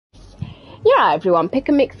Alright everyone,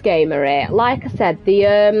 Pick&MIX Gamer here. Like I said,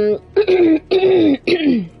 the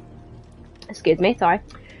excuse me, sorry.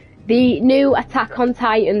 The new Attack on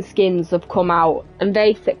Titan skins have come out, and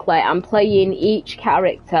basically I'm playing each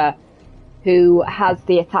character who has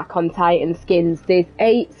the Attack on Titan skins. There's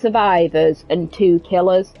 8 survivors and 2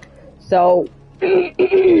 killers. So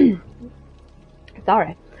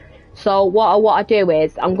sorry. So what I want to do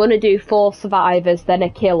is, I'm going to do 4 survivors, then a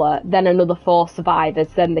killer, then another 4 survivors,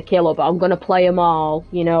 then the killer, but I'm going to play them all,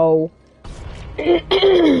 you know.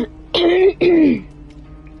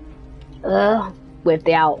 With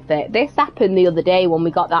the outfit. This happened the other day when we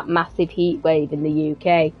got that massive heat wave in the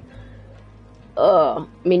UK.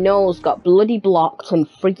 My nose got bloody blocked and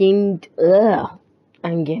frigging,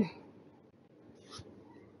 hanging.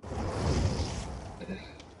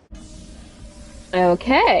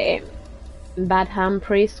 Okay. Badham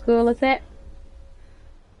Preschool, is it?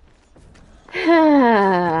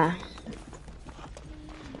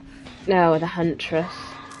 No, the Huntress.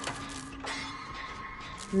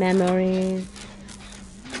 Memories.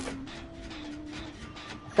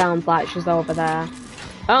 Sounds like she's over there.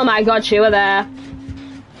 Oh my god, she was there!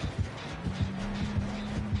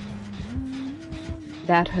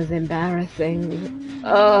 That was embarrassing.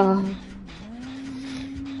 Oh.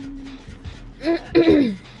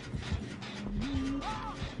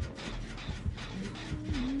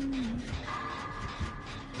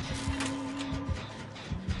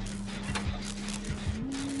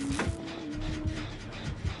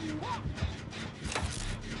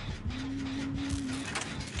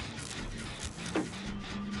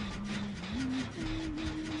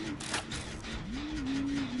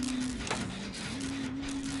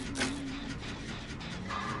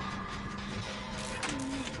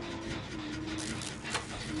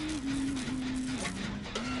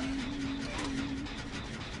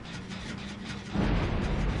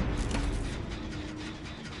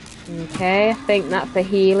 Okay, I think that's a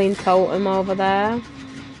healing totem over there.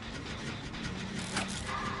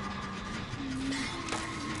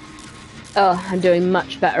 Oh, I'm doing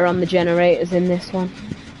much better on the generators in this one.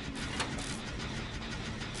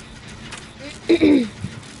 Yay!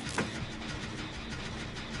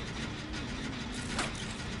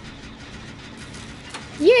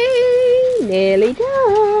 Nearly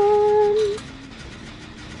done!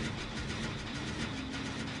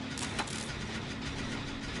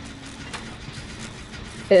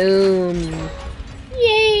 Boom!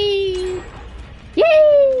 Yay!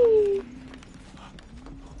 Yay!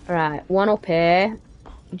 Right, one up here,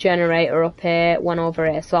 generator up here, one over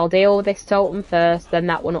here. So I'll deal with this totem first, then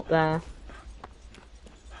that one up there.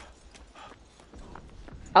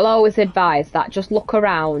 I'll always advise that just look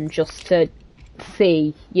around just to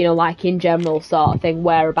see, you know, like in general sort of thing,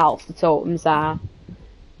 whereabouts the totems are.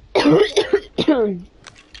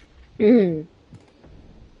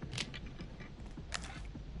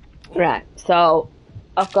 Right, so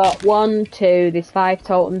I've got 1, 2, there's 5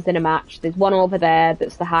 totems in a match. There's one over there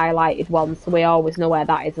that's the highlighted one, so we always know where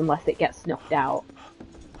that is unless it gets snuffed out.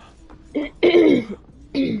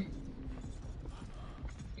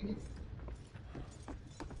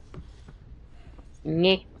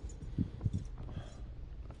 Nyeh.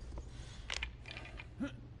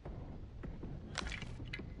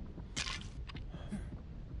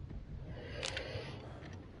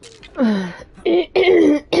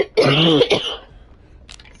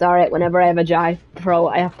 Sorry, whenever I have a dry throat,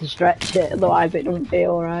 I have to stretch it, otherwise it doesn't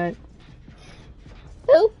feel right.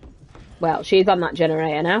 Ooh. Well, she's on that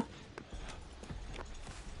generator now.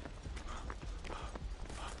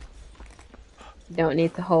 Don't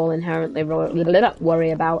need to whole inherently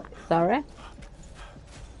worry about it, sorry.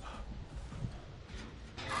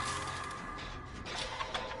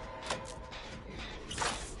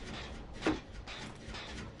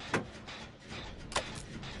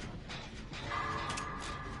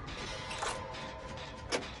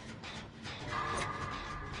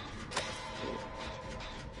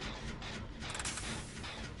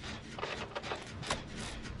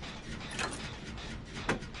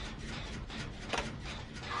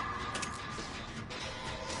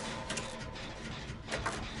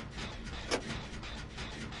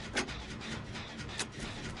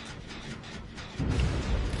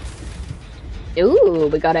 Ooh,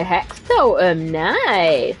 we got a hex totem,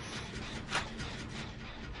 nice!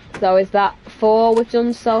 So is that 4 we've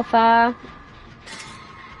done so far?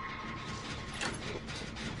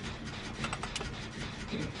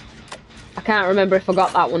 I can't remember if I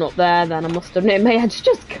got that one up there then, I must admit my head's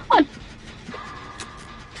just gone.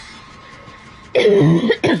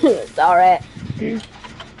 Sorry.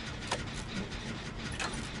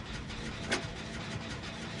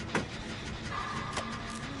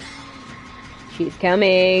 She's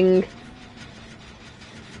coming.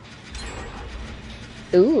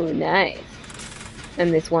 Ooh, nice.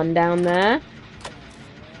 And this one down there.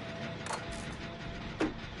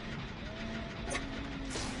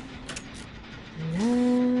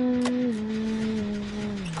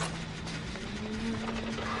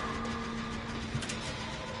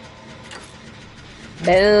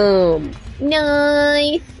 Boom.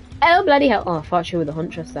 Nice. Oh, bloody hell. Oh, I thought she was the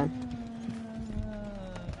huntress then.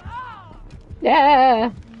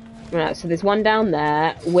 Yeah. Right, so there's one down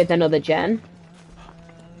there with another gen.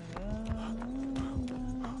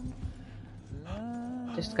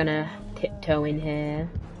 Just gonna tiptoe in here.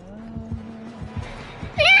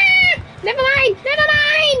 Ah! Never mind! Never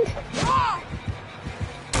mind!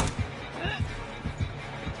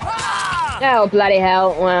 Oh, bloody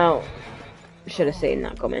hell. Well, should have seen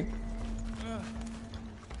that coming.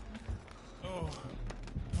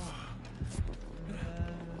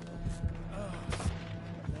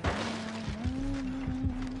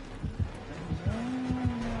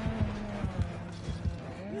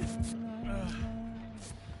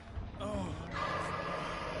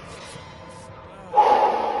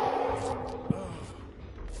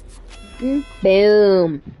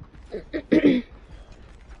 Boom.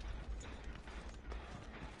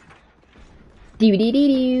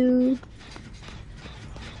 Doo-dee-dee-doo.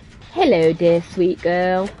 Hello, dear sweet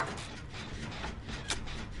girl.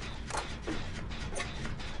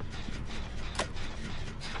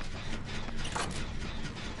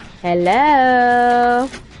 Hello.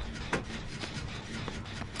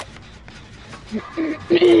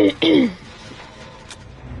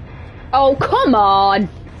 Oh, come on.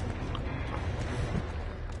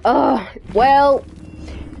 Oh, well,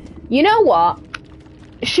 you know what?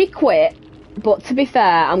 She quit, but to be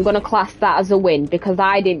fair, I'm going to class that as a win because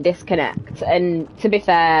I didn't disconnect. And to be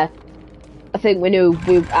fair, I think we knew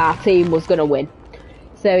our team was going to win.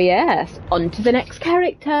 So yes, on to the next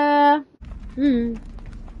character.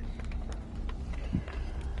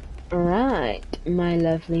 Right, my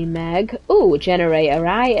lovely Meg. Ooh, generator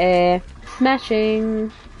right here.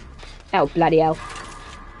 Smashing. Oh, bloody hell.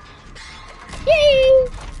 Yay!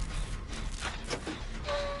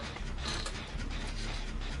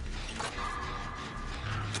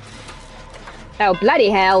 Oh, bloody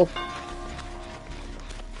hell.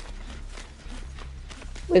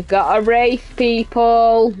 We've got a race,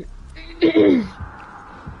 people.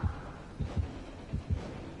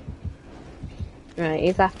 Right,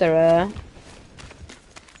 he's after her.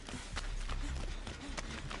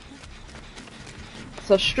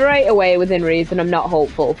 So straight away, within reason, I'm not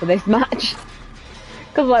hopeful for this match.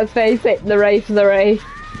 Because let's face it, the race is the race.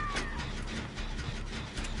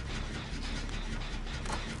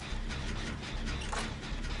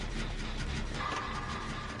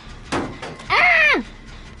 Ah!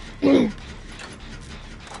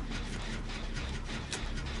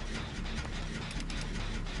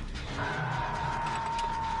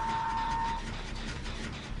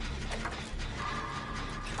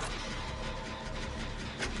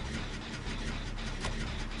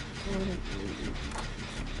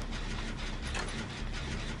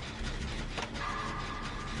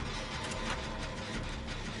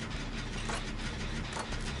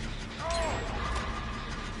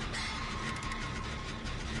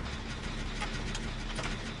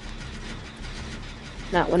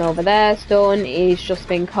 That one over there's done. He's just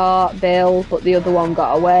been caught, Bill, but the other one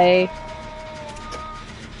got away.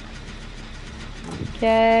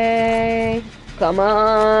 Okay. Come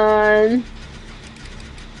on.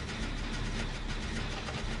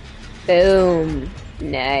 Boom.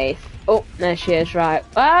 Nice. Oh, there she is, right.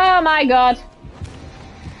 Oh my god.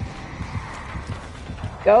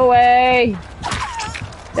 Go away.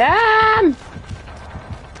 Damn.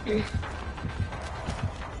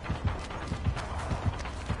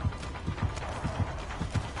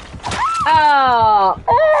 Oh.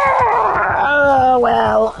 Oh,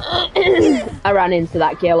 well. I ran into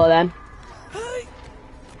that killer then.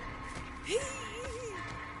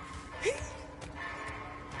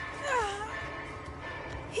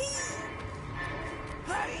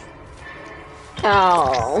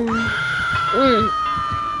 Oh.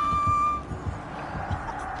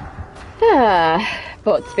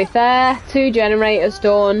 But to be fair, 2 generators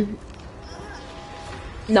done.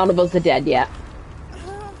 None of us are dead yet.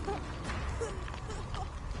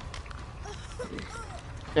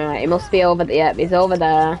 Alright, he must be over there. Yep, he's over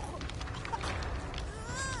there.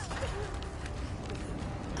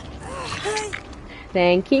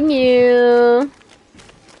 Thanking you.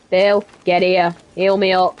 Bill, get here. Heal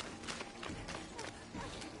me up.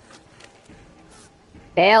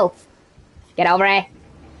 Bill, get over here.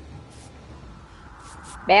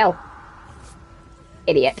 Bill.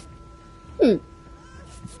 Idiot.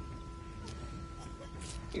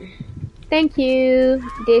 Thank you,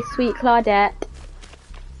 dear sweet Claudette.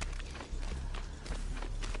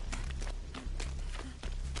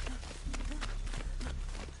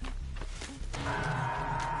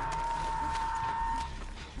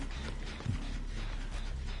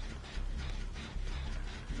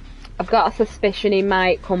 I've got a suspicion he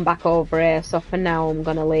might come back over here, so for now I'm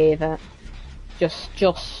gonna leave it.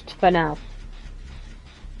 Just for now.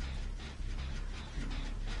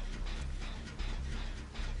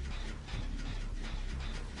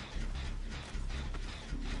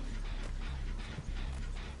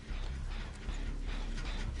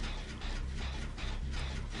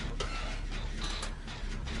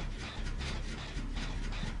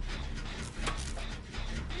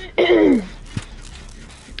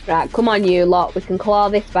 Right, come on you lot, we can claw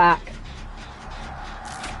this back.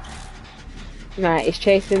 Right, he's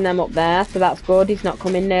chasing them up there, so that's good, he's not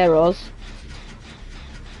coming near us.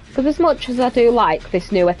 Because as much as I do like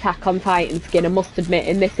this new Attack on Titan skin, I must admit,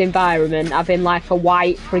 in this environment, having like a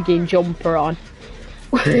white frigging jumper on,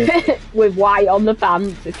 with white on the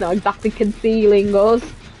pants, it's not exactly concealing us.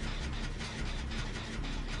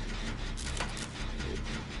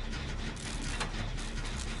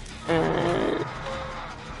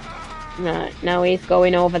 Right, now he's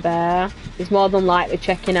going over there. He's more than likely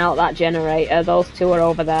checking out that generator. Those two are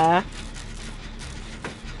over there.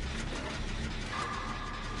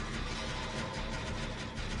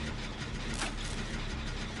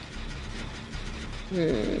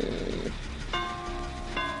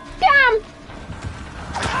 Damn!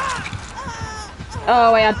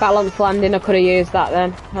 Oh, I had balance landing. I could have used that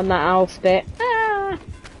then on that house bit.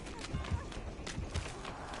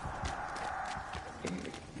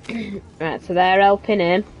 Right, so they're helping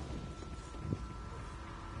him.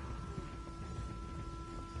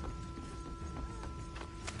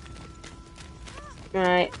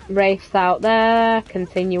 Right, Rafe's out there.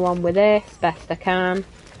 Continue on with this best I can.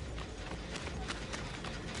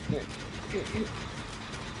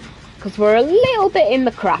 Because we're a little bit in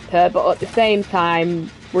the crapper, but at the same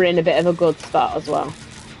time, we're in a bit of a good spot as well.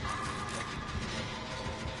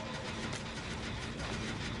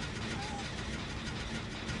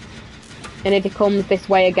 And if he comes this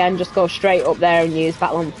way again, just go straight up there and use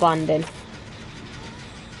balance landing.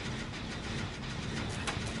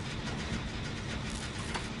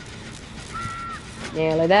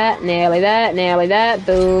 Nearly there, nearly there, nearly there.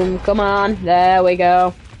 Boom, come on, there we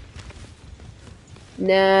go.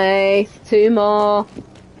 Nice, 2 more.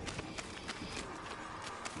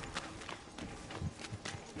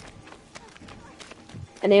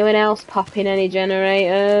 Anyone else popping any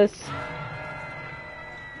generators?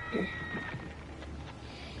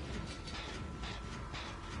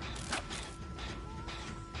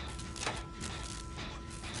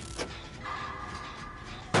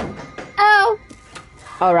 Oh!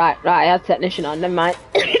 Oh, right, I had technician on, never mind.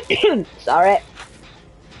 Sorry.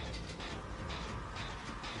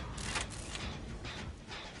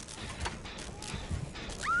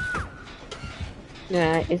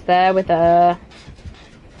 Right, he's there with her.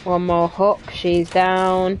 One more hook, she's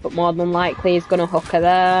down, but more than likely he's gonna hook her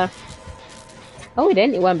there. Oh, he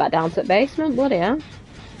didn't, he went back down to the basement, bloody hell.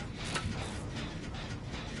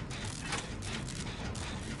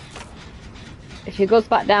 If he goes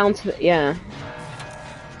back down to the, yeah.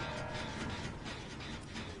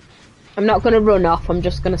 I'm not gonna run off, I'm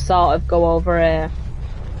just gonna sort of go over here.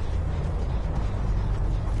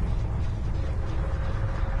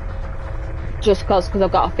 Just cause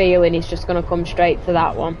I've got a feeling he's just gonna come straight to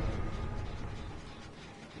that one.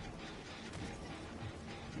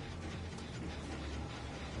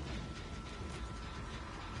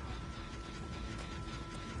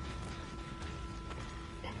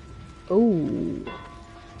 Ooh.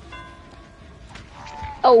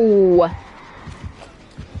 Oh.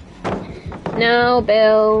 No,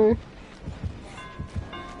 Bill.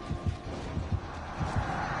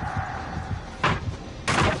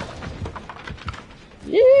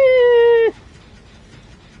 Yeah.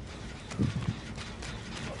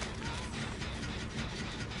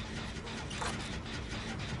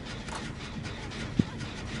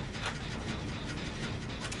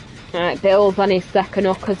 Alright, Bill's on his second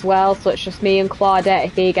hook as well, so it's just me and Claudette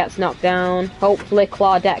if he gets knocked down. Hopefully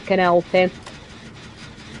Claudette can help him.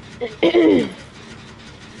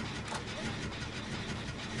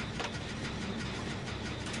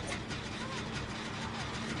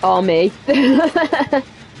 Or me.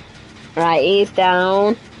 Right, he's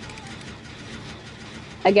down.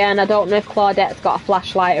 Again, I don't know if Claudette's got a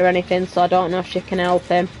flashlight or anything, so I don't know if she can help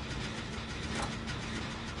him.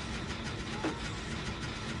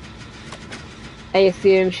 I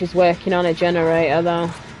assume she's working on a generator though.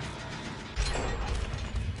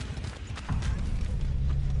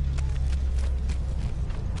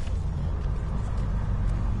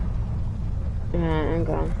 Hang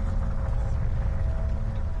on.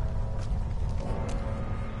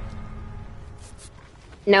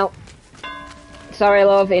 No. Sorry,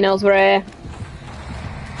 love, he knows we're here.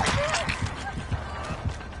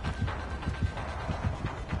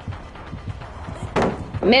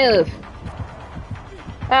 Move!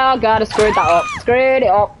 Oh god, I screwed that up. Screwed it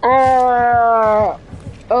up. Oh!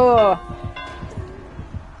 Oh!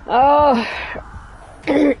 Oh!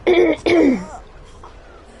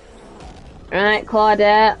 Right,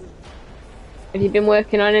 Claudette. Have you been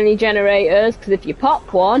working on any generators? Because if you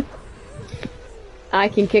pop one, I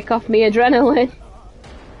can kick off me adrenaline.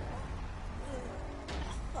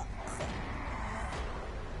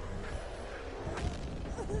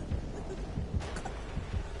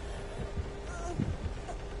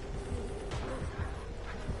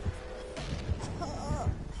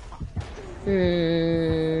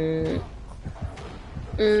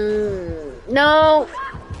 No!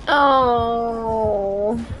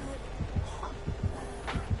 Oh!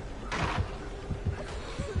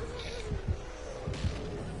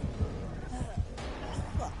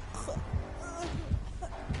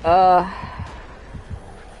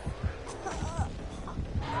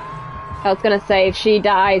 I was gonna say, if she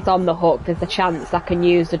dies on the hook, there's a chance I can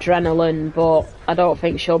use adrenaline, but I don't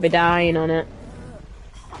think she'll be dying on it.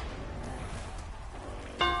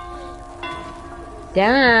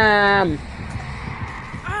 Damn!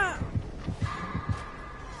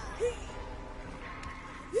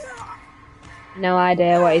 No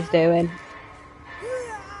idea what he's doing.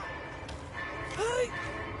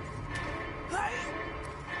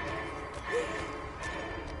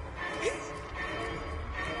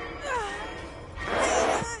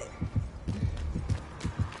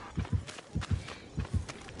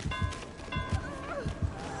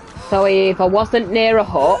 So if I wasn't near a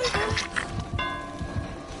hook,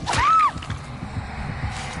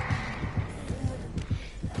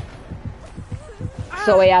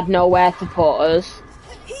 so he had nowhere to put us.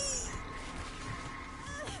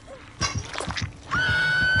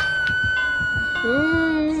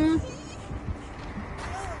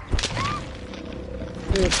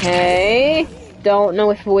 Okay. Don't know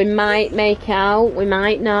if we might make out. We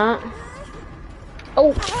might not.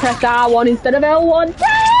 Oh, press R1 instead of L1.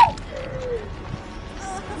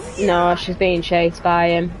 No, she's being chased by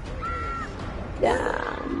him.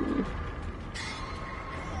 Damn.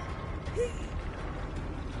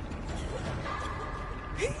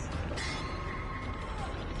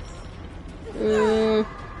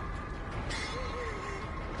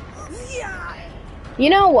 You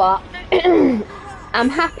know what? I'm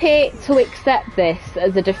happy to accept this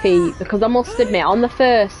as a defeat, because I must admit, on the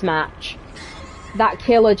first match, that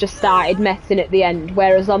killer just started messing at the end,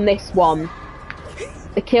 whereas on this one,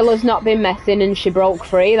 the killer's not been messing and she broke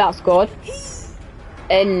free. That's good.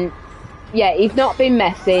 And yeah, he's not been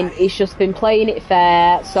messing, he's just been playing it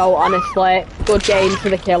fair. So honestly, good game to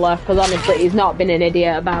the killer, because honestly he's not been an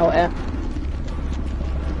idiot about it.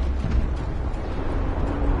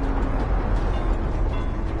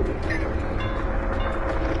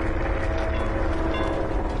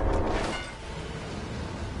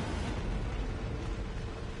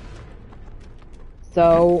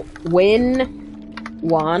 So win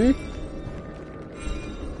 1.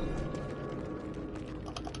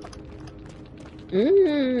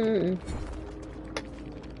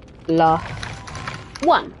 Lost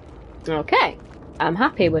 1. Okay, I'm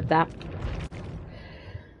happy with that.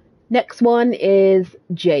 Next one is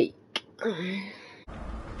Jake.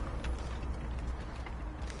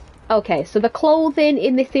 Okay, so the clothing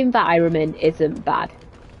in this environment isn't bad.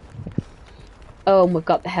 Oh, and we've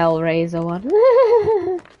got the Hellraiser one.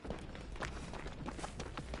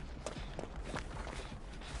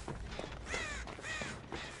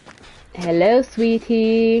 Hello,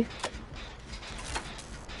 sweetie.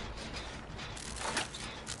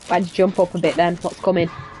 Why'd you jump up a bit then? What's coming?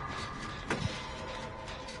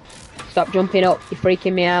 Stop jumping up, you're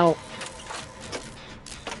freaking me out.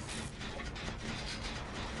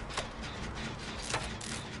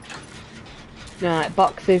 Right,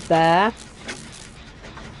 boxes there.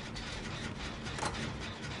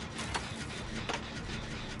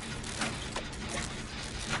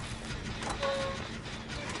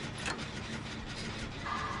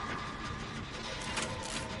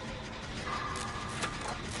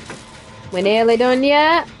 We're nearly done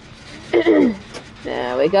yet.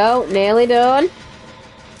 There we go, nearly done.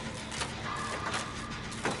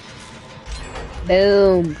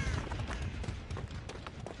 Boom.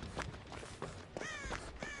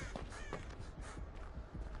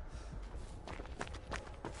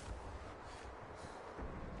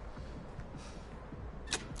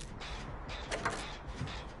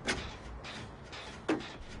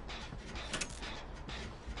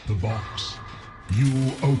 the box.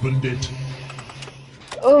 You opened it.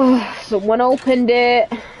 Oh, someone opened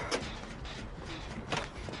it.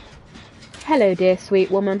 Hello, dear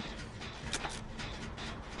sweet woman.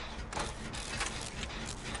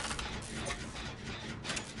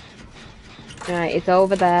 Right, it's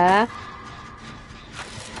over there.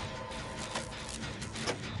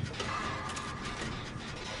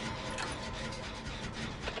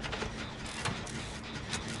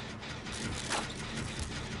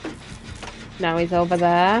 Now he's over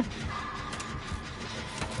there.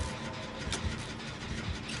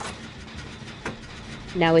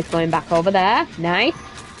 Now he's going back over there. Nice.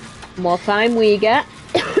 More time we get.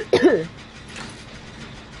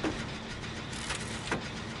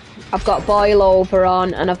 I've got boil over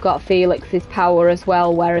on, and I've got Felix's power as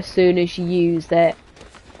well, where as soon as you use it,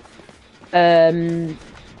 it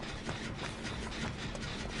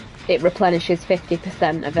replenishes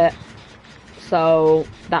 50% of it. So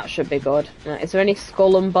that should be good. Right, is there any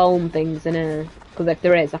skull and bone things in here? Because if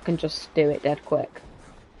there is, I can just do it dead quick.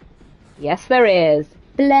 Yes, there is.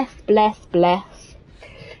 Bless, bless, bless.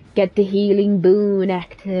 Get the healing boon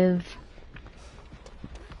active.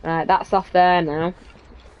 Right, that's off there now.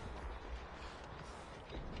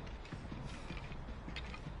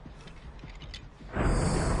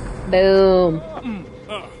 Boom.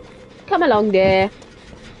 Come along, dear.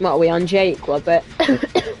 What are we on, Jake, was it?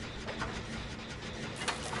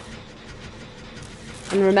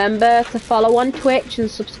 And remember to follow on Twitch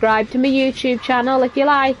and subscribe to my YouTube channel if you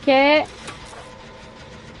like it.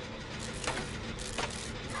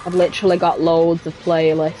 I've literally got loads of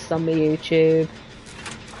playlists on my YouTube.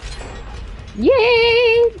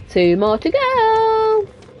 Yay! 2 more to go!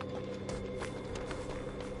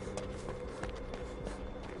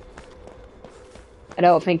 I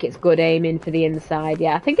don't think it's good aiming for the inside.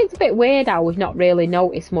 Yeah, I think it's a bit weird how we've not really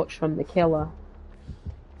noticed much from the killer.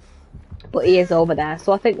 But he is over there,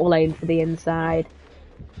 so I think we'll aim for the inside.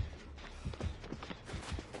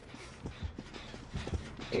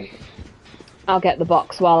 I'll get the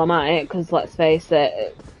box while I'm at it, because let's face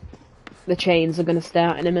it, the chains are going to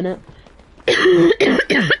start in a minute.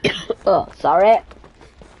 Oh, sorry.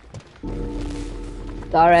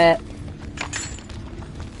 Sorry.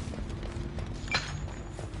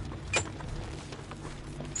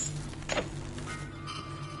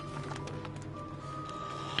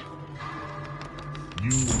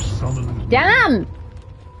 You summoned. Damn!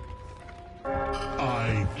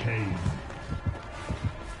 I came.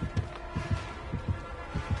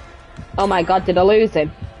 Oh my god, did I lose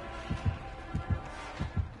him?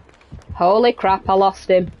 Holy crap, I lost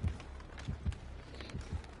him.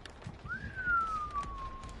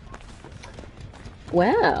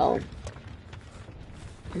 Well,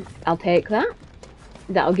 I'll take that.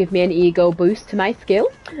 That'll give me an ego boost to my skill.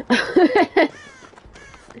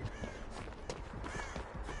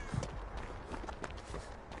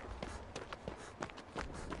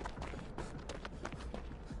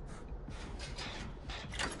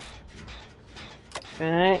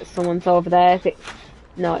 Right, someone's over there.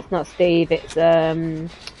 No, it's not Steve, it's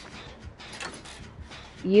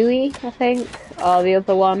Yui, I think. Or the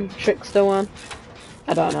other one, Trickster one.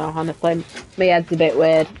 I don't know, honestly. My head's a bit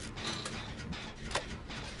weird.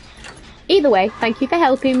 Either way, thank you for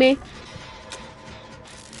helping me.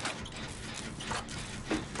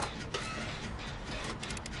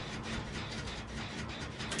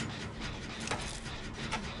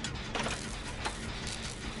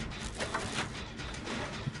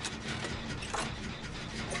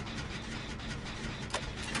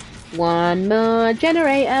 One more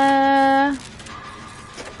generator.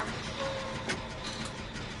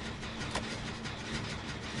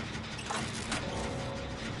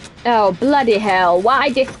 Oh, bloody hell. Why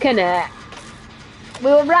disconnect? We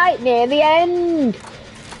were right near the end.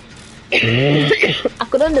 I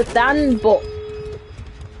could understand, but...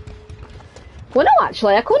 Well, no,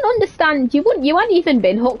 actually, I couldn't understand. You hadn't even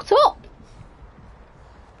been hooked up.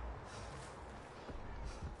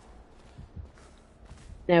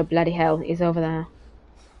 No, bloody hell, he's over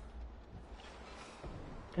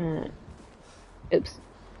there. Oops.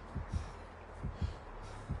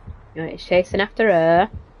 Right, he's chasing after her.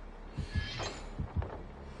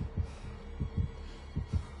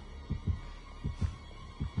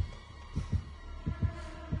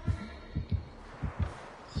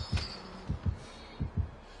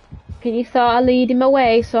 Can you sort of lead him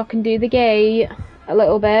away so I can do the gate a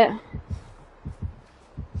little bit?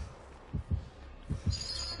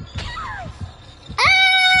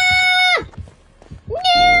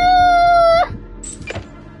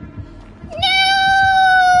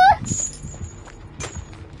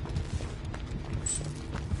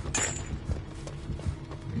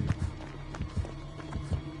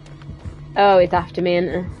 Oh, he's after me,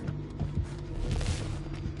 isn't he?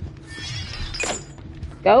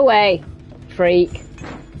 Go away, freak.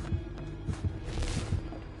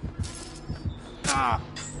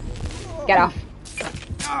 Get off.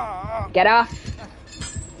 Get off.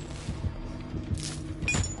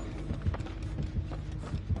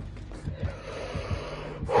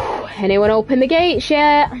 Anyone open the gates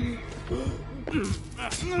yet?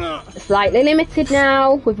 Slightly limited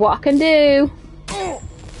now with what I can do.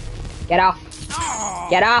 Get off.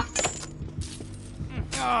 Get off.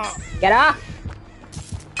 Get off.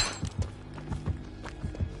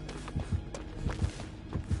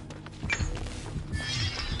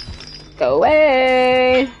 Go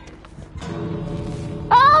away.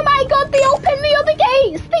 Oh my god, they opened the other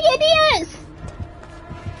gates, the idiots!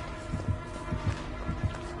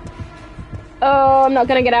 Oh, I'm not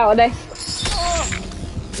gonna get out of this.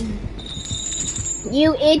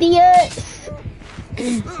 You idiots!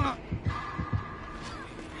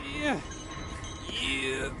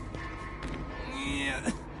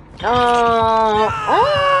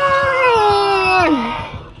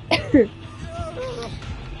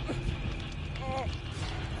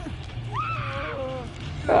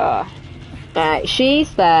 Right,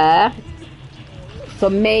 she's there, so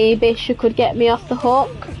maybe she could get me off the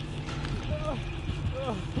hook.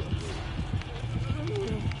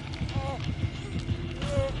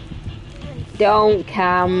 Don't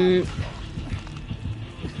camp.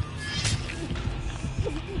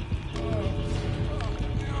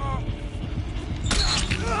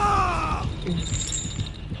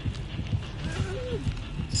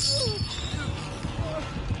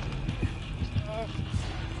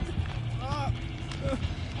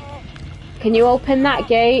 Can you open that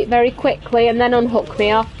gate very quickly and then unhook me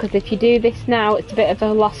off? Because if you do this now, it's a bit of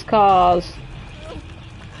a lost cause.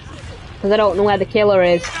 Because I don't know where the killer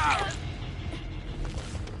is.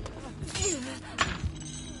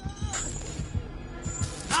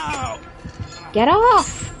 Get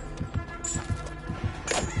off!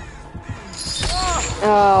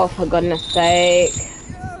 Oh, for goodness sake.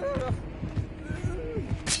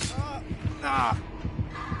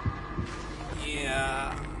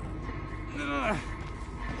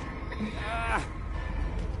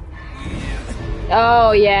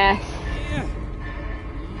 Oh, yes.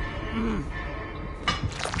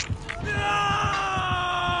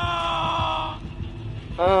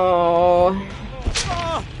 Oh.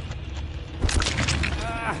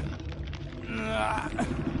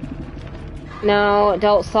 No,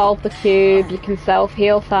 don't solve the cube. You can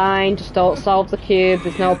self-heal fine. Just don't solve the cube.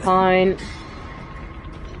 There's no point.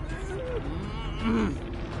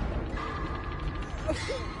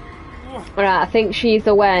 Right, I think she's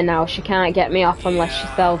aware now. She can't get me off unless she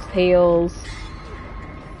self-heals.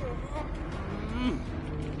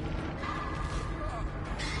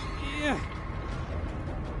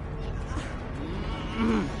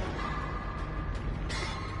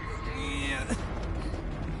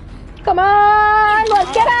 Come on,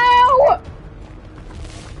 let's get out!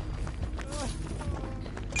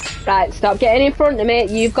 Right, stop getting in front of me.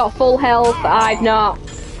 You've got full health, I've not.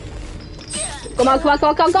 Come on, come on, come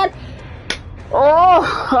on, come on, come on.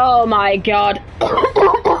 Oh my god.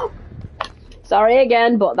 Sorry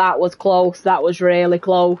again, but that was close. That was really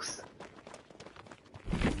close.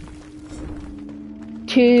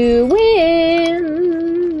 To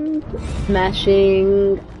win.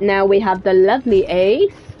 Smashing. Now we have the lovely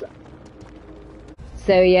ace.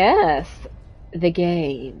 So yes, the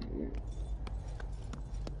game.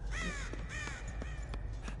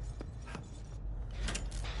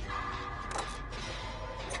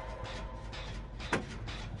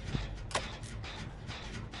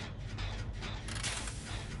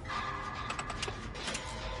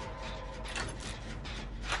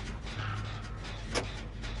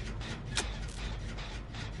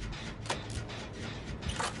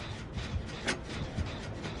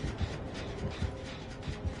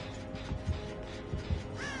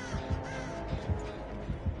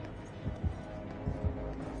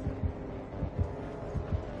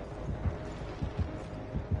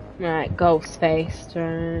 Right, ghost faced,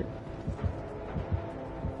 right.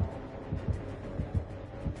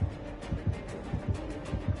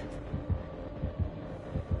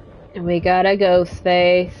 We got a ghost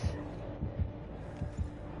face.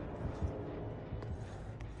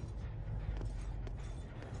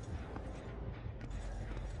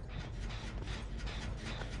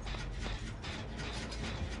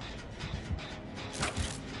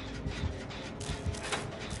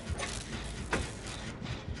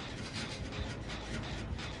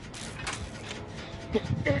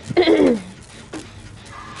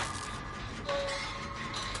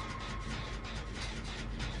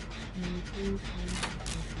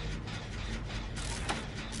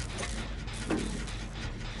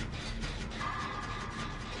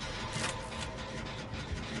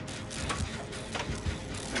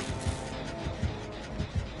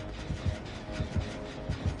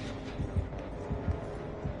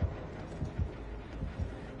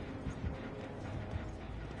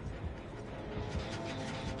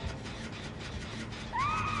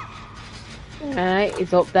 Right,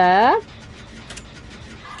 he's up there.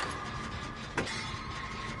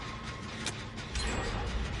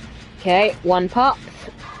 Okay, one pops.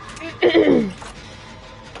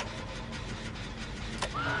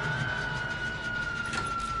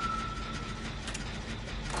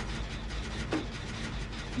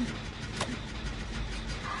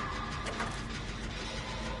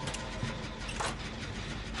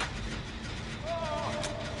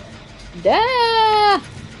 Duh!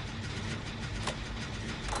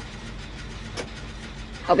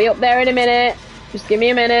 I'll be up there in a minute. Just give me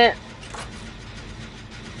a minute.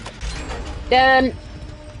 Done.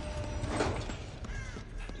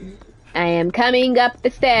 I am coming up the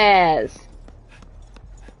stairs.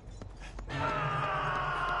 I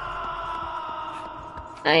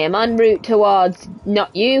am en route towards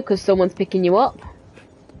not you, because someone's picking you up.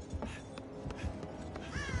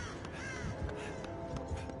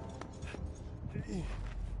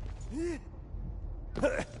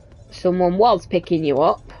 Someone was picking you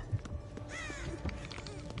up.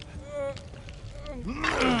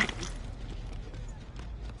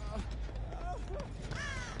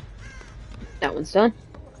 That one's done.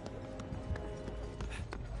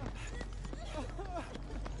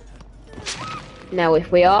 Now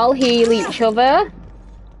if we all heal each other,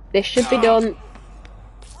 this should be done.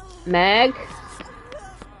 Meg.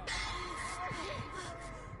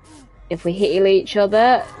 If we heal each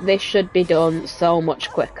other, this should be done so much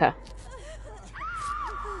quicker.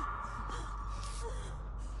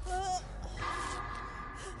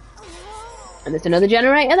 And there's another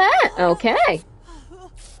generator there. Okay.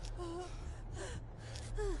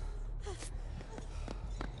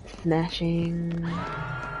 Smashing.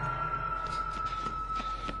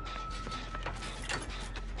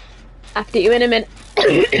 After you in a minute.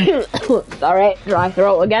 Sorry, dry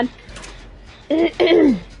throat again.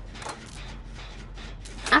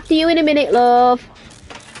 After you in a minute, love.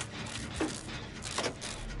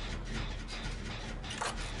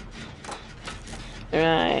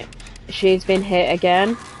 Right. She's been hit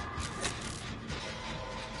again.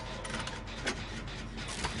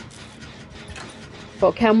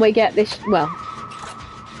 But can we get this... Well...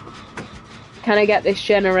 Can I get this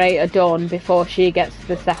generator done before she gets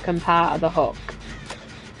the second part of the hook?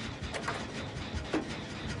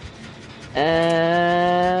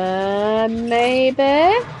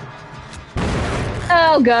 Maybe?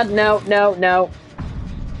 Oh god, no, no, no.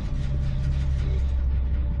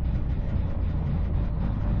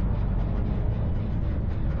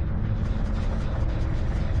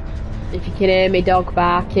 If you can hear me dog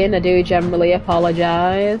barking, I do generally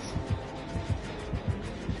apologise.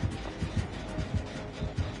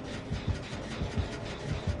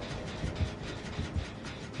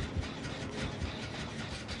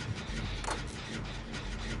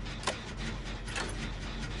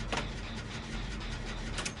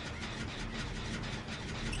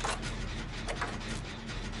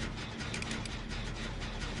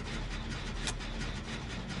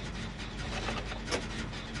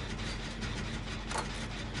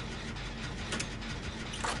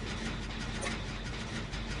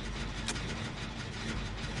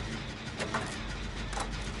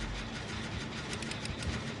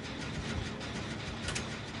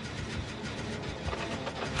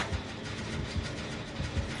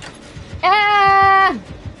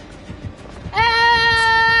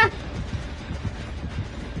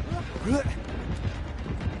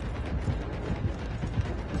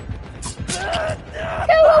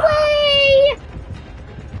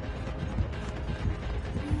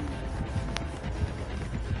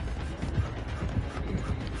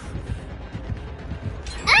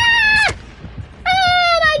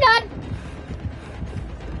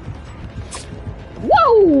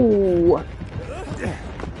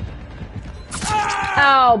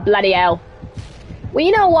 Oh, bloody hell. Well,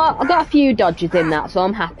 you know what? I got a few dodges in that, so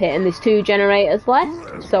I'm happy. And there's 2 generators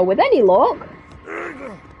left. So with any luck,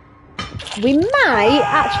 we might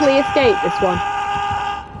actually escape this one.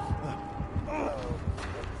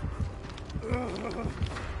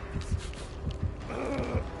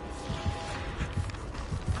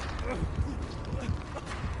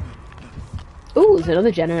 Ooh, there's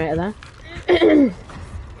another generator there.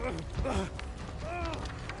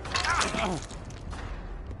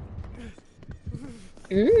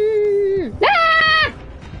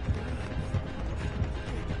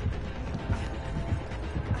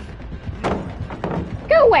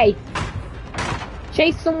 away!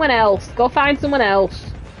 Chase someone else. Go find someone else.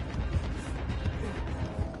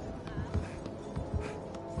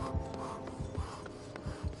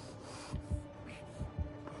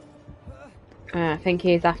 I think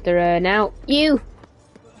he's after her now. You!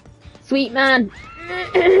 Sweet man!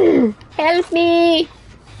 Help me!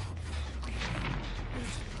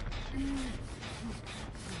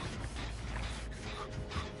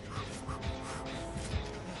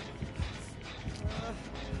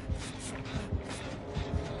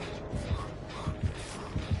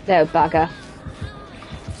 No, bugger.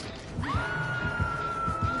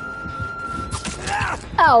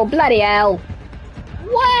 Oh, bloody hell!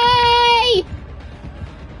 Way!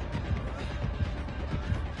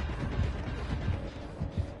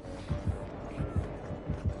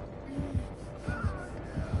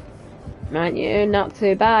 Mind you, not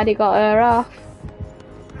too bad, he got her off.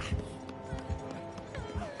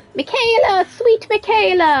 Michaela! Sweet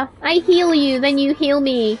Michaela! I heal you, then you heal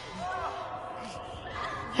me.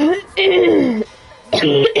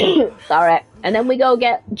 Sorry. And then we go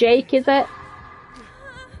get Jake, is it?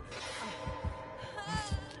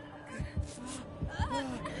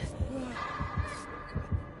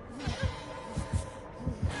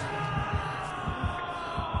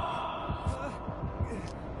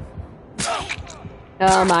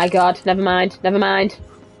 Oh my god, never mind, never mind.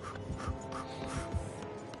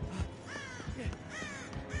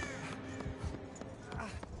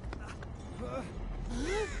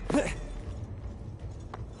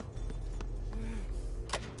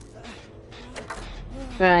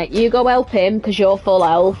 Right, you go help him, because you're full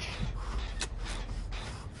health.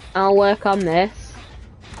 I'll work on this.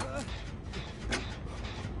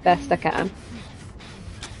 Best I can.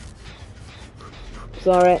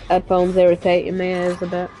 Sorry, headphones irritating my ears a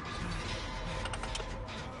bit.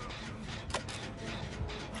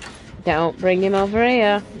 Don't bring him over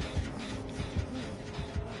here.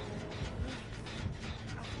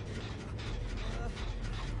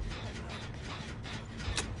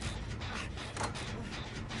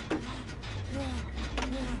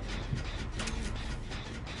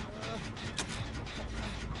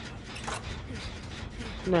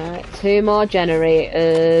 Right, 2 more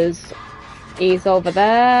generators. He's over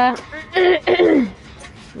there.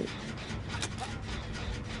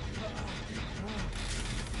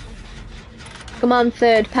 Come on,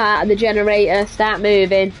 third part of the generator, start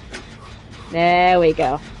moving. There we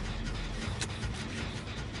go.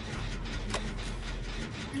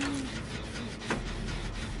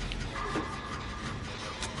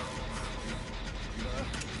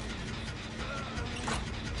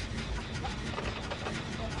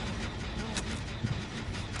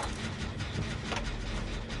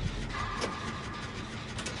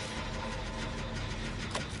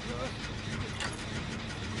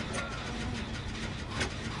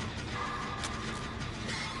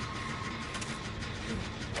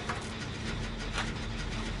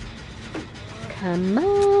 Come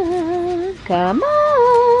on, come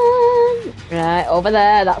on. Right, over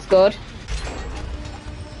there, that's good.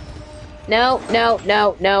 No, no,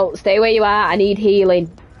 no, no, stay where you are, I need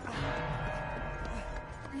healing.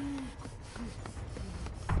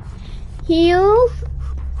 Heals,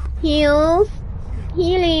 heals,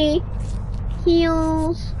 healy,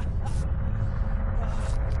 heals.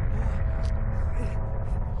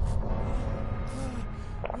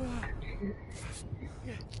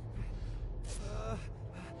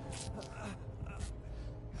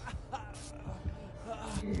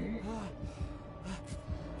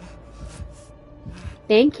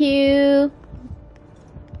 Thank you.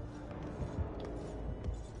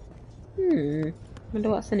 Wonder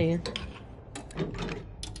what's in here.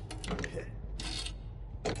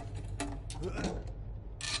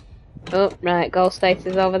 Oh, right, ghost face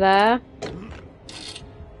is over there.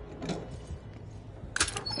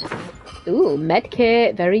 Ooh,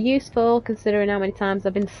 medkit, very useful considering how many times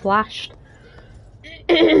I've been slashed.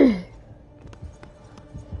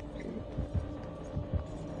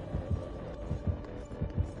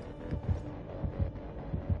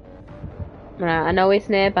 Right, I know he's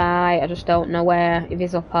nearby, I just don't know where, if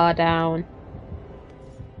he's up or down.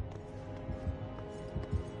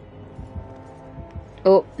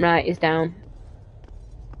 Oh, right, he's down.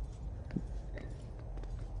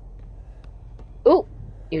 Oh,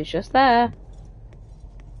 he was just there.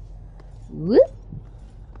 Whoop.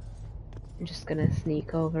 I'm just gonna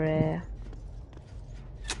sneak over here.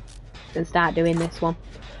 And start doing this one.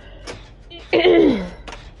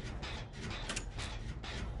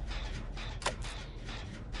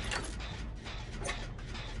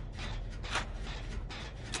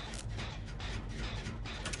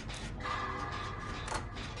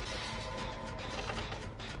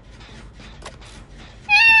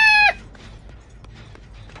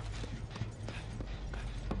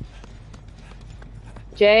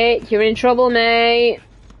 Jake, you're in trouble, mate.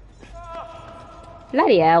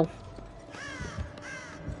 Bloody hell.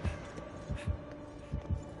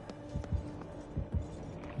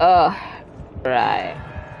 Oh, right.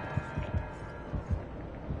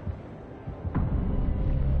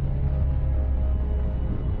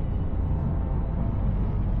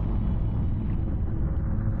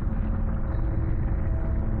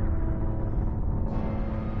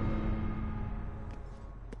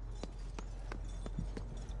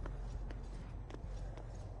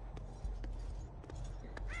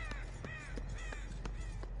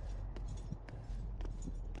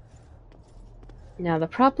 Now, the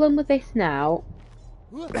problem with this now,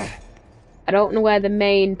 I don't know where the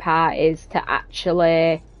main part is to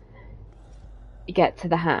actually get to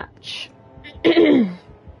the hatch.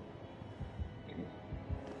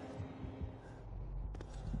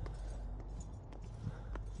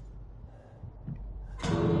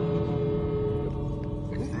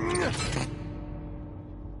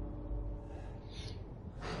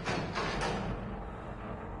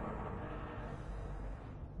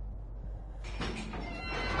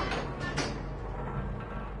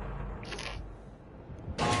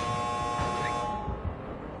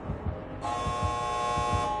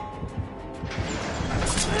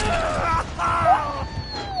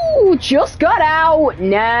 Just got out!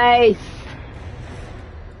 Nice!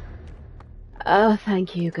 Oh,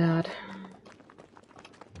 thank you, God.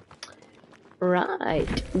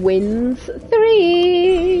 Right. Wins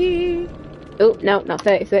 3! Oh, no, not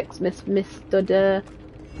 36. Missed a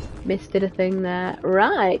thing there.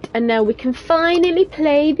 Right. And now we can finally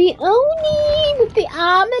play the Oni with the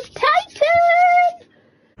Armored Titan!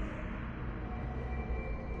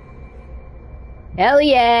 Hell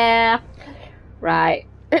yeah! Right.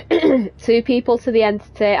 2 people to the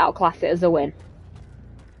entity, I'll class it as a win.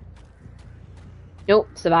 Nope,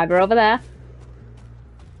 survivor over there.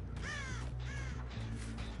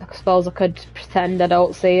 I suppose I could pretend I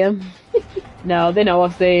don't see him. No, they know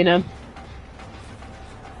I've seen him.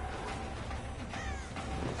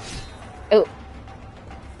 Oh.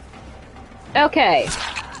 Okay.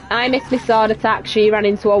 I missed my sword attack, she ran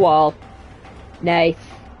into a wall. Nice.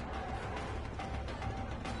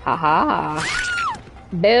 Haha.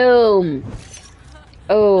 Boom!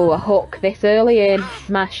 Oh, a hook this early in.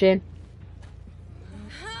 Smashing.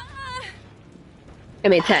 I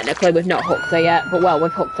mean, technically we've not hooked her yet, but well,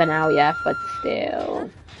 we've hooked her now, yeah, but still.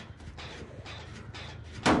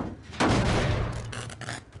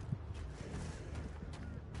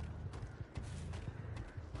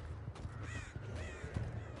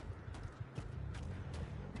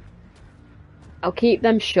 I'll keep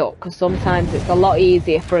them shut, because sometimes it's a lot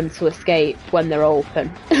easier for them to escape when they're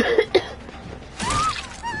open.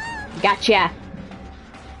 Gotcha!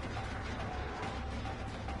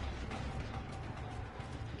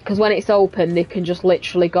 Because when it's open, they can just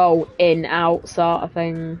literally go in, out, sort of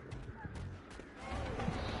thing.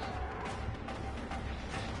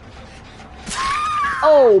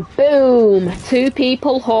 Oh, boom! 2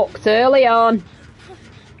 people hooked early on.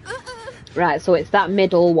 Right, so it's that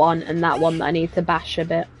middle one and that one that I need to bash a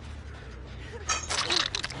bit.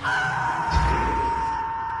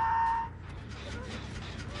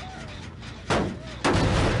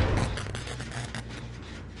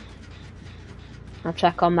 I'll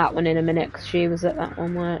check on that one in a minute, because she was at that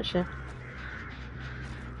one, weren't she?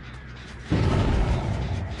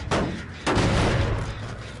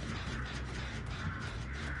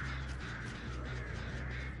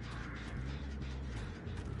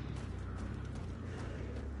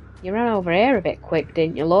 You ran over here a bit quick,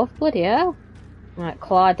 didn't you, love? Bloody hell. Right,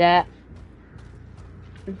 Claudette.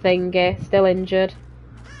 Thingy, still injured.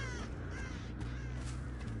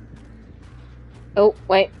 Oh,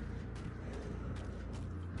 wait.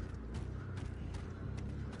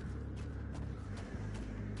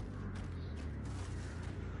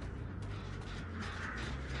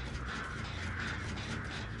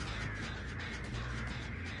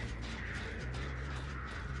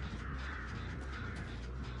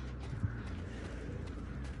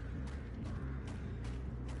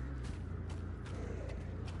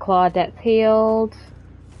 Claudette's healed.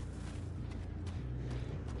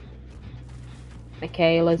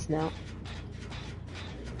 Michaela's not.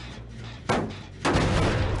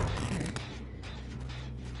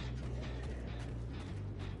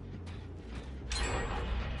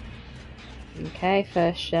 Okay,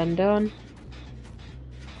 first gen done.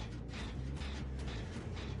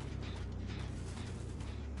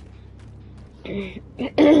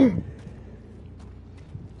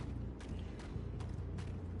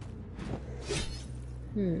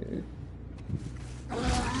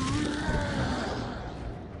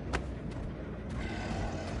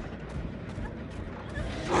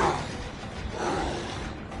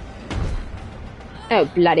 Oh,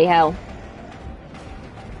 bloody hell.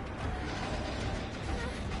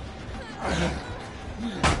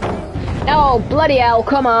 Oh, bloody hell,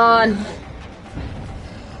 come on.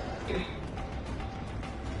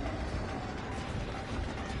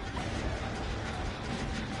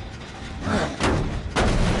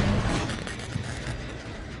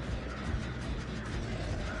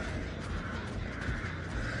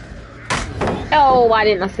 Oh, why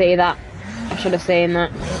didn't I see that? I should have seen that.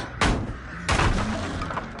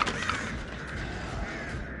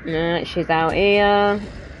 Right, she's out here.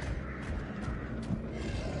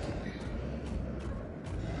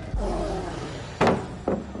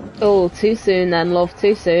 Oh, too soon then, love,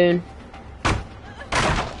 too soon.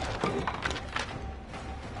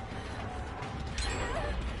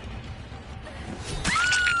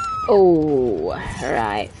 Oh,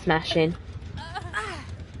 right, smashing.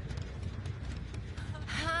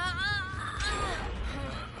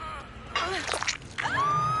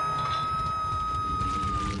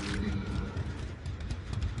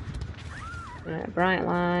 Right, bright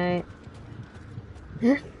light.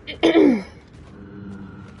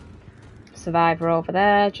 Survivor over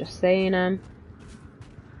there, just seeing him.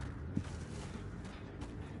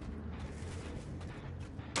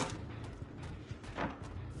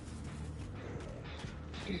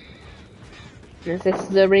 Is this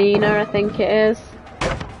Zarina? I think it is.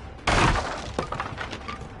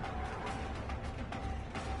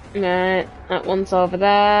 Right, that one's over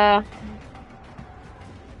there.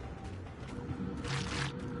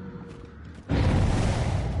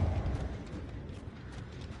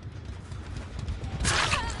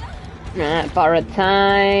 Right, borrowed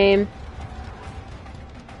time.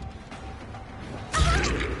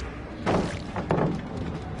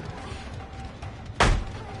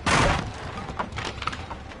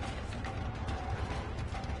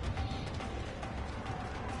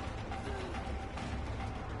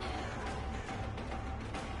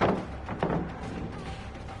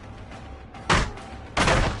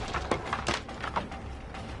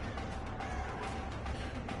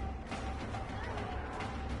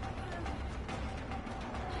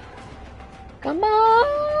 Come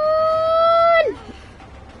on!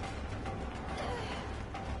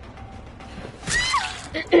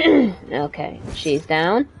 Okay, she's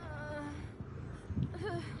down.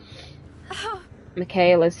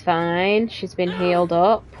 Michaela's fine. She's been healed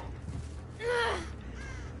up.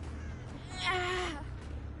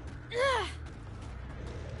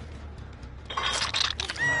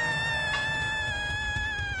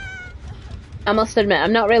 I must admit,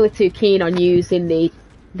 I'm not really too keen on using the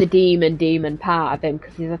demon part of him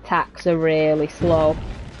because his attacks are really slow.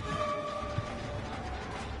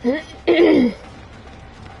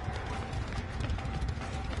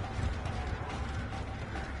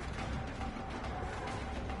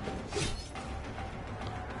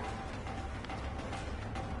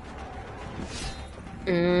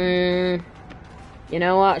 You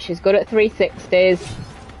know what? She's good at 360s,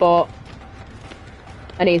 but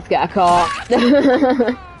I need to get her caught.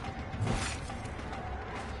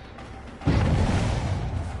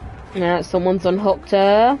 Yeah, someone's unhooked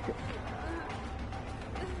her.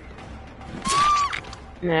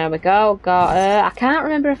 There we go, got her. I can't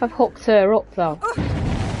remember if I've hooked her up though.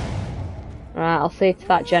 Right, I'll see to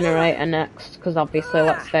that generator next, because obviously,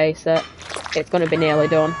 let's face it, it's going to be nearly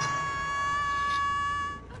done.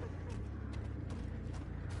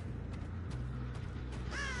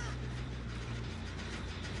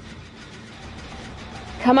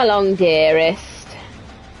 Come along, dearest.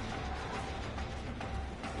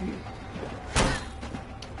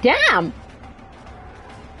 Damn!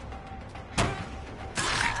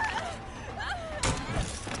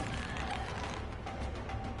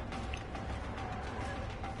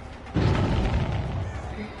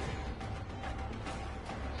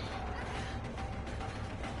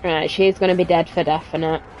 Right, she's gonna be dead for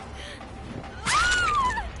definite.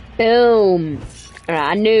 Boom! Alright,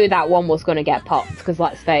 I knew that one was gonna get popped, because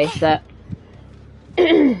let's face it.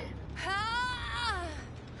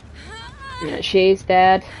 Yeah, she's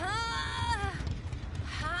dead.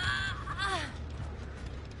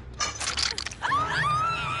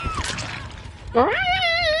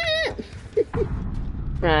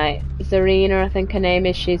 Right, Zarina, I think her name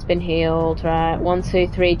is, she's been healed. Right, 1, 2,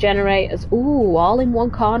 3 generators. Ooh, all in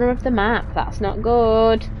one corner of the map. That's not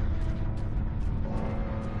good.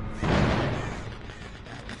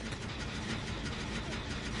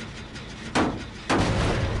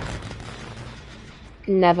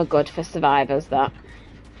 Never good for survivors, that.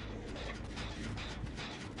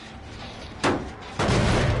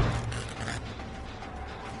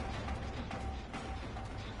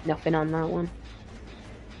 Nothing on that one.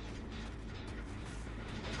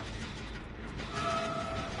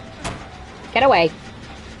 Get away.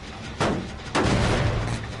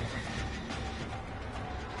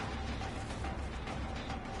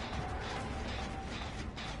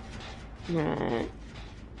 Right.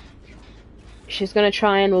 She's gonna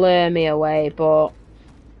try and lure me away, but...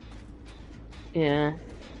 yeah.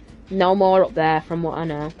 No more up there from what I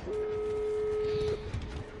know.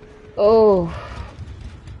 Oh.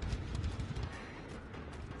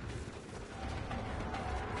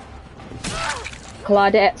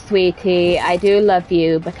 Claudette, sweetie, I do love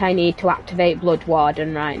you, but I need to activate Blood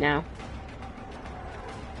Warden right now.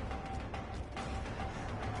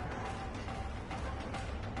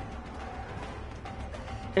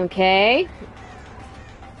 Okay.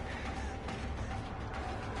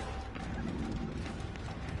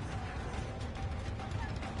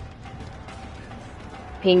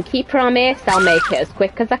 Pinky promise, I'll make it as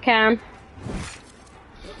quick as I can.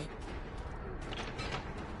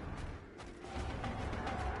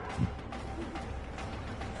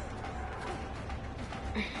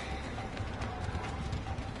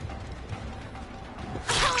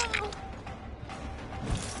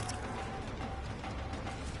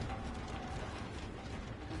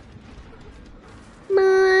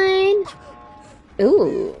 Mine.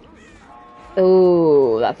 Ooh.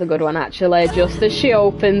 Ooh, that's a good one actually. Just as she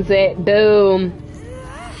opens it, boom.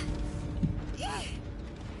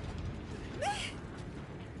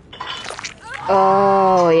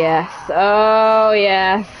 Oh yes, oh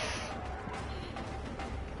yes.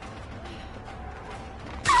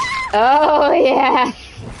 Oh yes.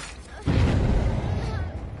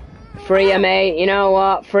 Free ya, mate, you know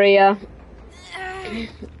what, free ya.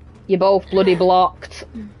 You're both bloody blocked.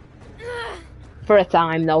 For a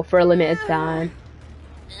time though, for a limited time.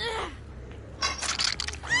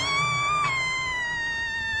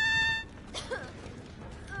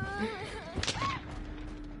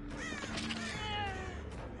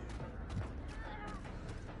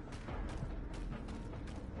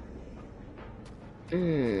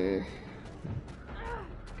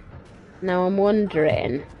 Now I'm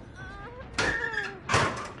wondering,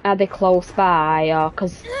 are they close by, or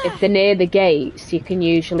because if they're near the gates, you can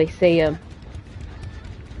usually see them.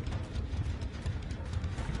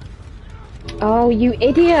 Oh, you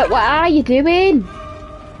idiot! What are you doing?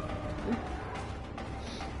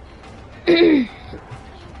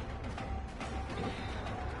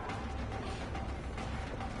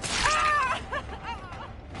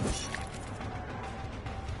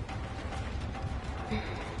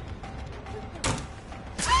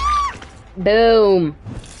 Boom.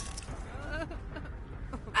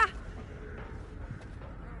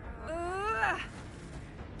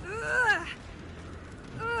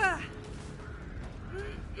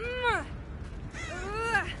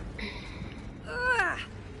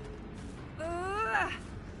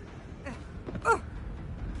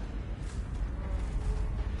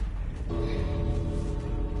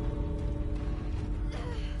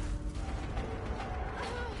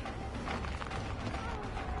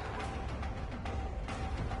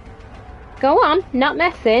 Go on, not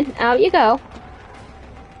messing. Out you go.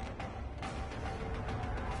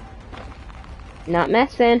 Not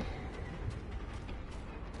messing.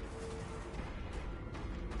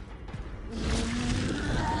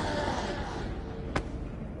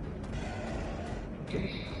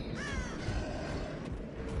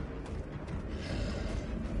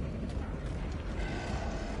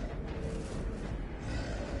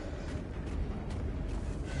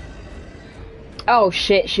 Oh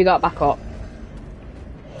shit, she got back up.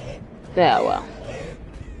 Yeah, well.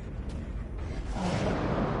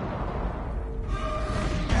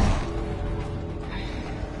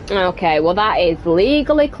 Okay, well that is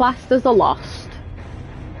legally classed as a lost.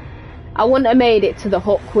 I wouldn't have made it to the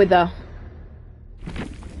hook with her.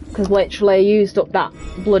 Because literally I used up that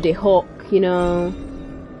bloody hook, you know.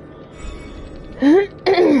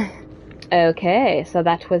 Okay, so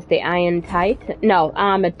that was the Iron Titan. No,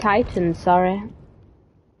 Armored Titan, sorry.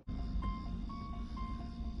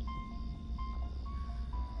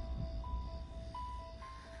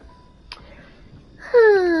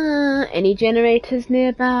 Any generators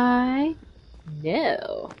nearby?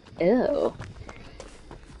 No. Ew.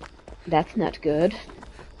 That's not good.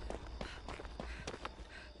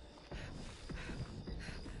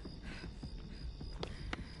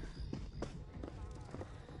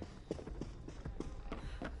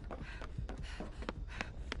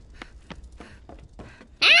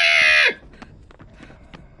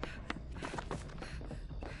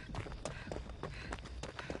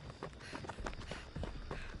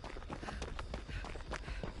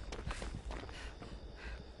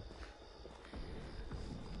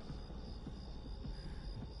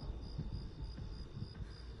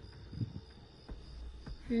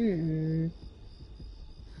 Hmm.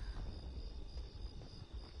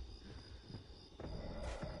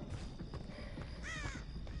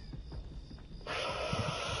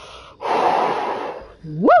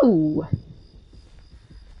 Woo!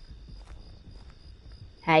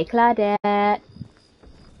 Hey, Claudette.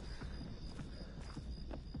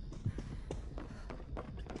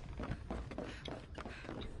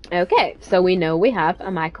 Okay, so we know we have a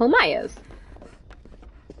Michael Myers.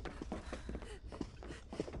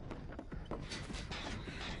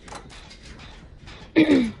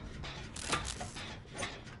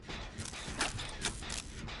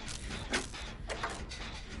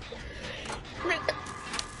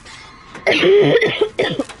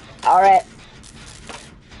 Alright.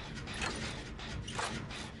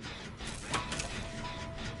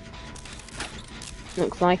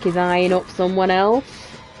 Looks like he's eyeing up someone else.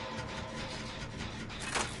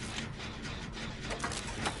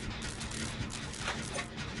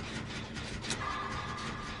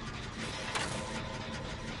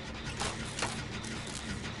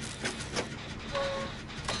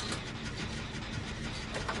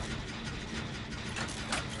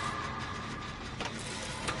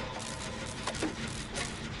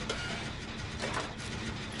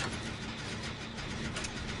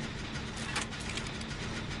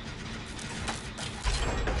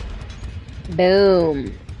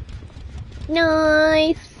 Boom.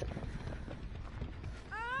 Nice.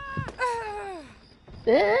 Ah.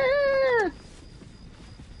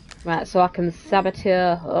 Right, so I can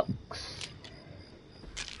saboteur hooks.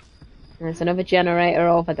 There's another generator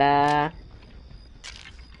over there.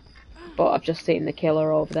 But I've just seen the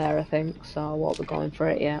killer over there, I think, so I won't be going for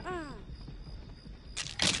it yet.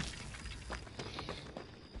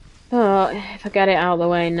 Oh, if I get it out of the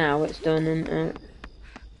way now, it's done, isn't it?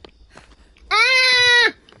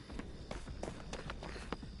 Ah!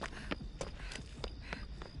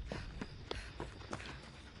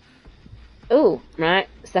 Ooh, right,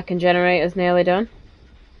 second generator's nearly done.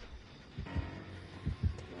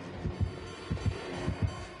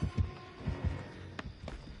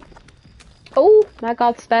 Oh my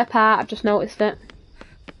god, spare part, I've just noticed it.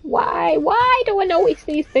 Why do I notice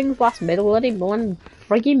these things last bloody one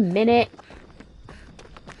friggin' minute?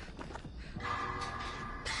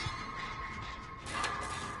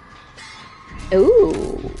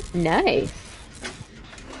 Ooh, nice.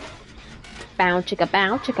 Bow chicka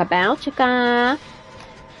bow chicka bow chicka.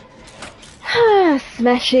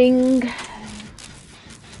 Smashing.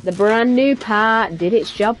 The brand new part did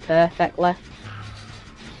its job perfectly.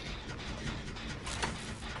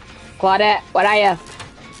 Claudette, where are you?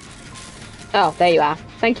 Oh, there you are.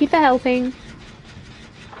 Thank you for helping.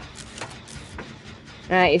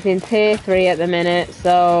 Right, he's in tier 3 at the minute,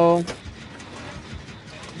 so...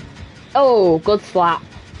 Oh, good slap.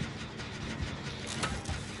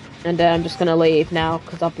 And I'm just gonna leave now,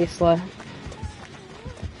 because obviously...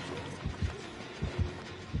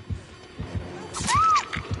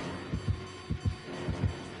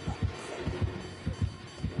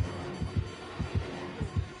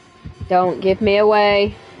 Don't give me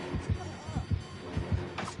away.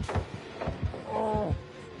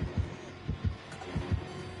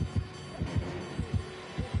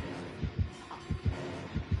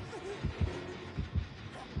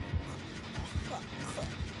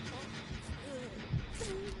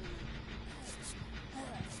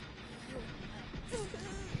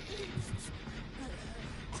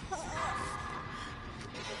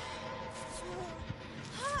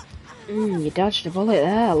 You dodged a bullet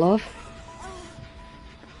there, love.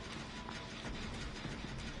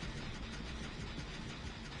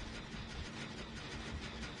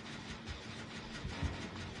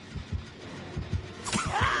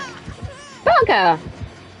 Bugger!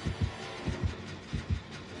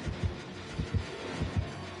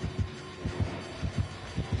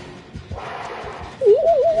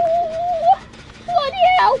 Bloody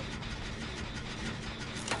hell!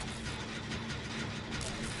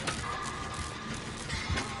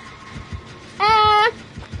 Ah!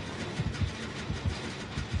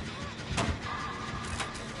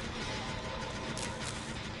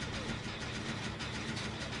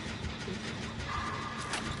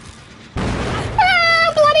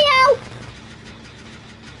 Ah! Bloody hell!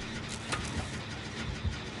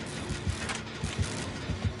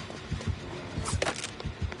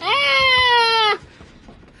 Ah!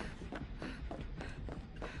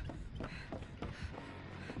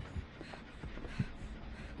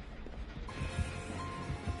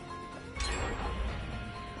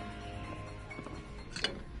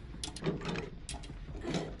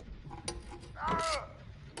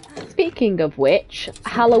 Speaking of which,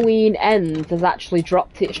 Halloween Ends has actually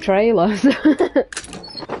dropped its trailers.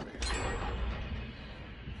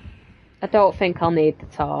 I don't think I'll need the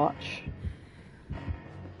torch.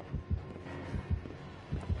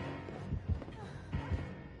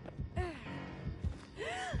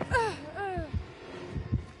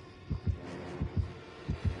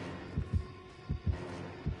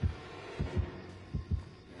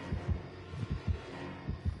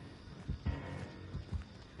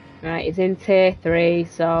 Right, he's in tier 3,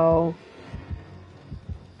 so...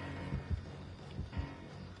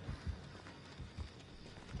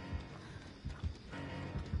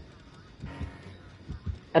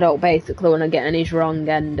 I don't basically want to get on his wrong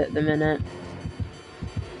end at the minute.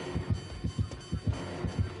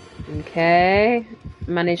 Okay,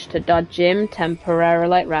 managed to dodge him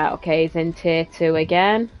temporarily. Right, okay, he's in tier 2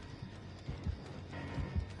 again.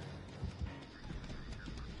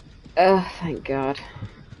 Oh, thank God.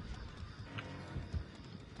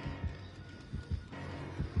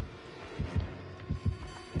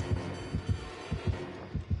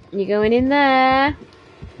 You going in there?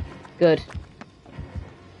 Good.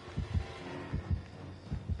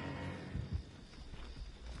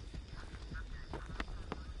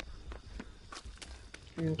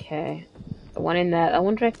 Okay. The one in there. I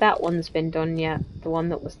wonder if that one's been done yet. The one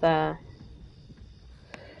that was there.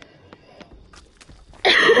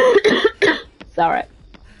 Sorry.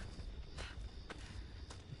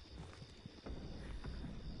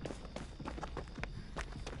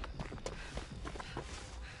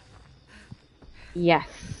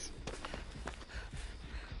 Yes.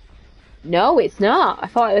 No, it's not. I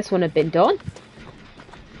thought this one had been done.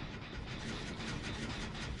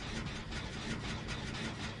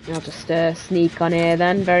 I'll just sneak on here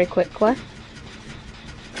then, very quickly.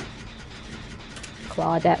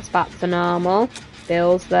 Claudette's back to normal.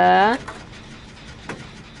 Bill's there.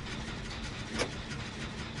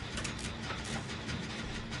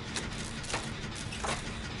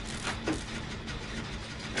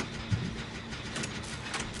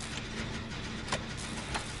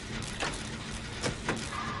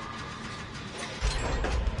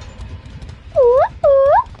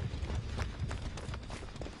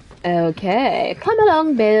 Okay, come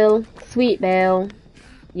along, Bill. Sweet Bill.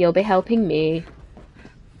 You'll be helping me.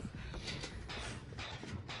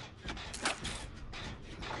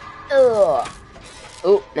 Ugh.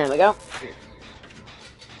 Oh, there we go.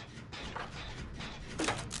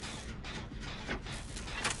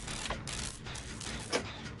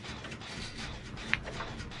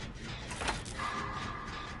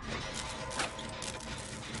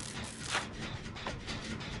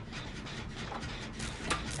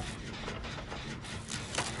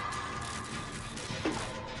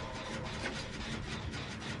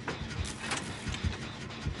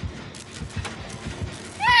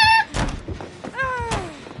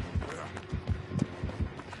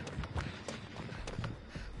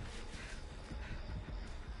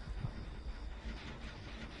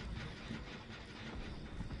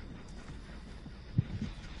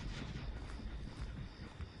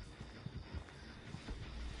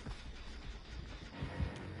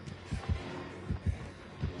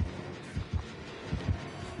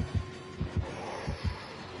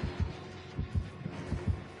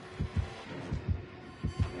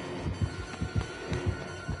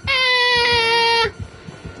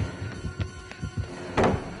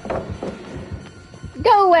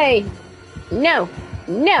 Go away! No!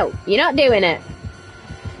 No! You're not doing it!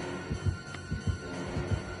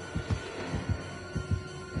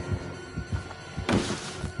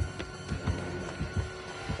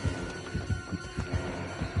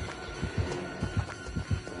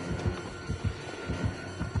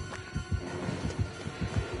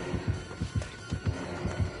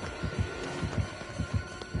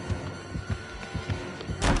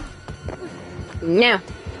 No!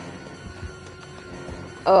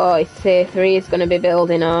 Oh, his tier 3 is going to be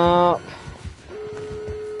building up.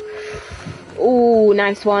 Ooh,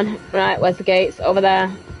 nice one. Right, where's the gates? Over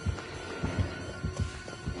there.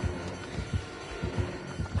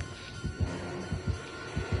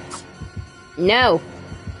 No!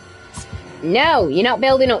 No, you're not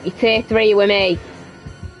building up your tier 3 with me.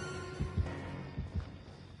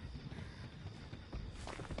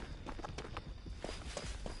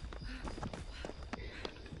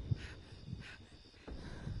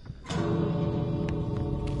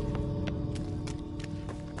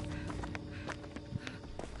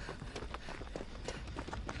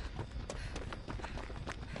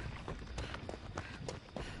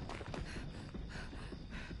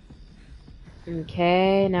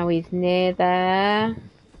 Okay, now he's near there.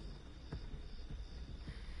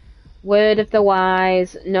 Word of the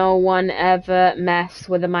wise, no one ever mess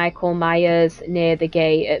with a Michael Myers near the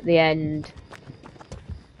gate at the end.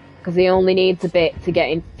 Because he only needs a bit to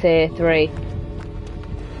get into tier 3.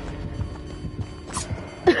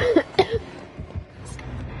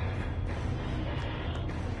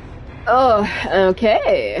 Oh,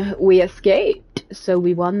 okay. We escaped, so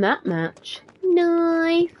we won that match.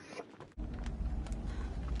 Nice.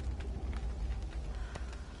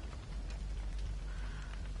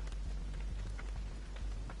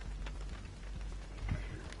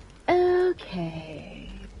 Okay.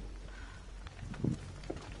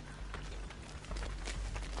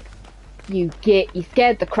 You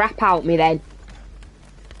scared the crap out of me then.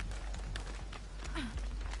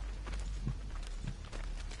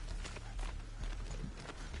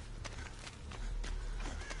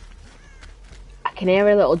 I can hear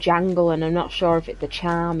a little jangle and I'm not sure if it's a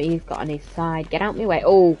charm he's got on his side. Get out my way.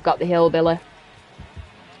 Oh, got the hillbilly.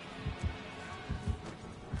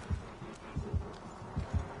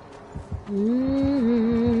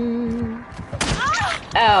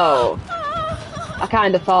 Oh. I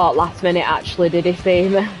kind of thought last minute actually, did he see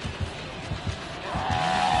me?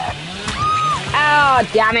 Oh,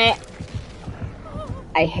 damn it.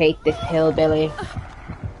 I hate this hillbilly.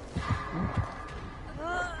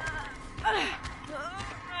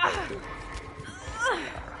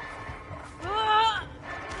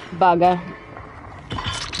 Bugger.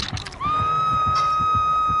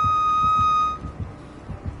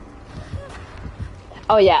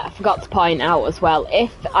 Oh yeah, I forgot to point out as well,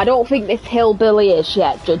 I don't think this hillbilly is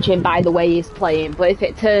yet, judging by the way he's playing, but if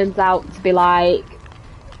it turns out to be like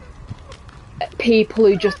people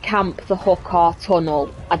who just camp the hook or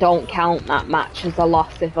tunnel, I don't count that match as a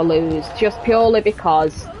loss if I lose, just purely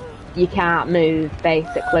because you can't move,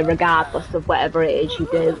 basically, regardless of whatever it is you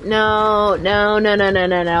do. No,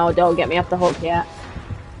 don't get me off the hook yet.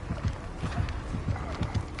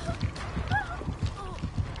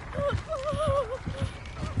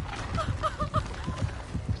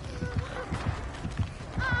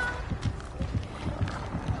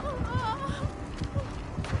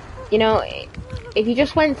 You know, if you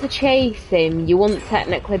just went to chase him, you wouldn't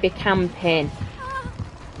technically be camping.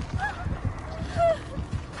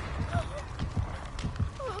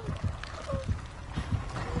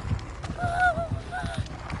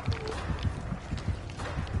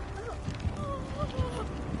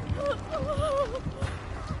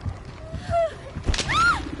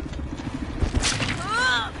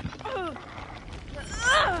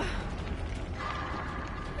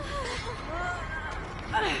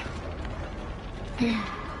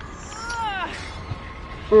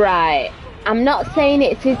 Right, I'm not saying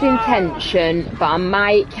it's his intention, but I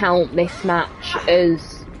might count this match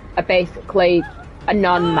as basically a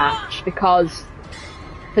non-match, because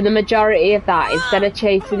for the majority of that, instead of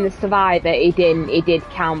chasing the survivor, he did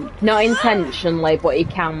camp. Not intentionally, but he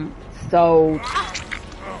camped, so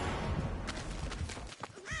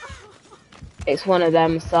it's one of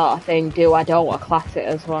them sort of thing, do I don't, I class it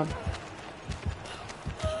as one.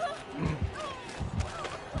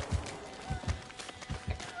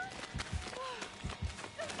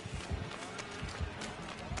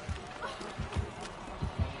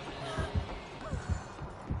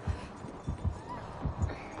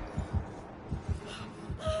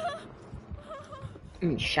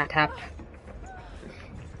 Shut up.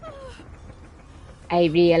 I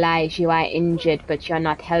realize you are injured, but you're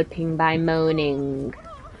not helping by moaning.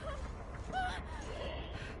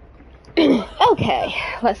 Okay,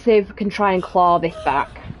 let's see if we can try and claw this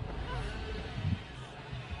back.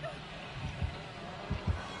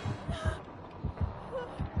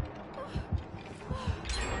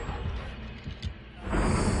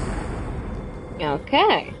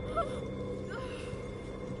 Okay.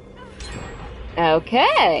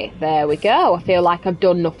 Okay, there we go. I feel like I've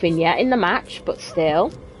done nothing yet in the match, but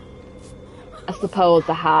still. I suppose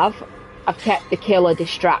I have. I've kept the killer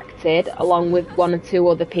distracted, along with 1 or 2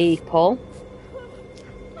 other people.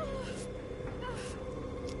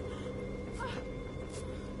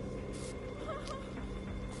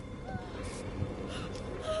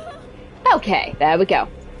 Okay, there we go.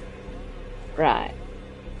 Right.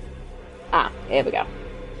 Ah, here we go.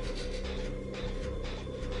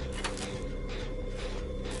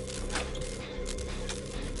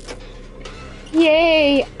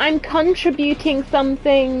 Yay! I'm contributing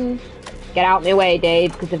something! Get out my way,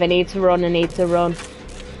 Dave, because if I need to run, I need to run.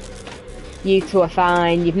 You two are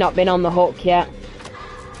fine. You've not been on the hook yet.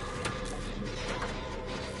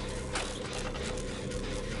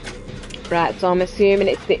 Right, so I'm assuming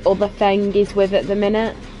it's the other thing he's with at the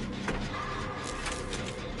minute.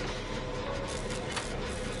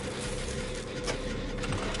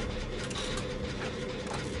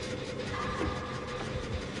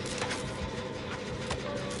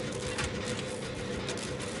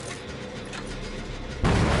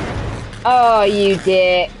 Oh, you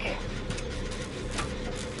dick.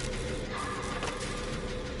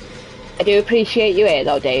 I do appreciate you here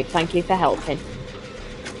though, Dave. Thank you for helping.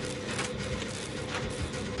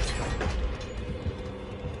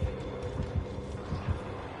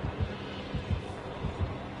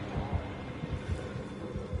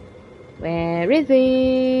 Where is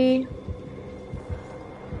he?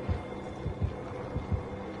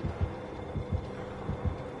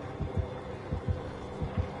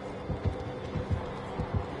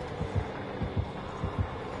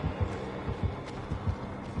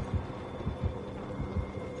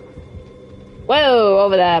 Whoa,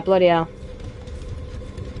 over there, bloody hell.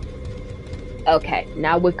 Okay,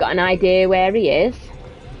 now we've got an idea where he is.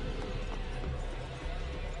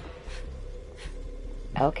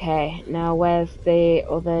 Okay, now where's the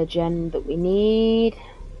other gen that we need?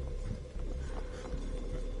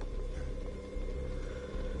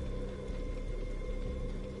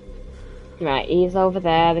 Right, he's over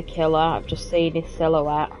there, the killer. I've just seen his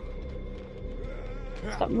silhouette.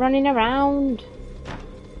 Stop running around.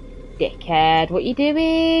 Dickhead, what you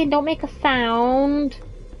doing? Don't make a sound.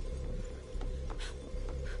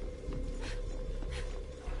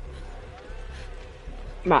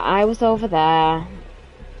 Right, I was over there.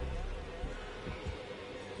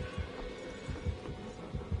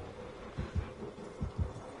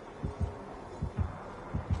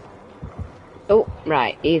 Oh,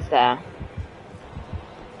 right, he's there.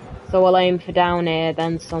 So we'll aim for down here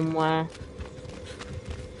then somewhere.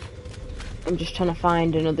 I'm just trying to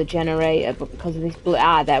find another generator, but because of this blue...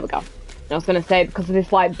 Ah, there we go. I was going to say, because of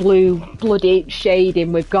this, like, blue, bloody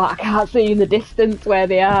shading we've got, I can't see in the distance where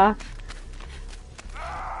they are.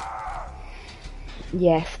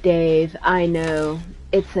 Yes, Dave, I know.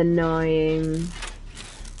 It's annoying.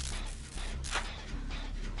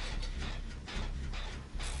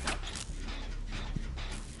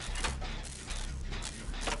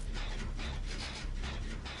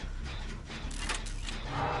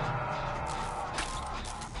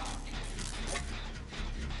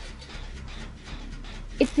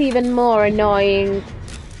 It's even more annoying.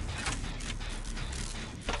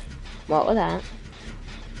 What was that?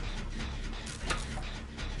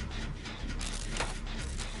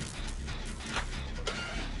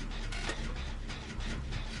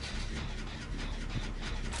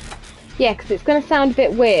 Yeah, because it's going to sound a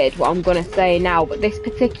bit weird what I'm going to say now, but this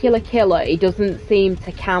particular killer, he doesn't seem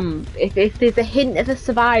to camp. If there's a hint of a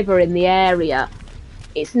survivor in the area,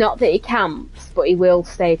 it's not that he camps, but he will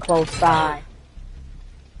stay close by.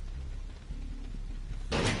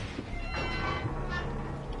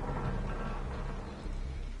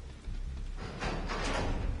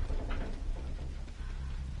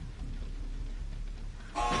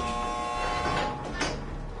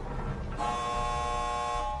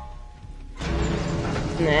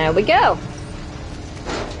 There we go.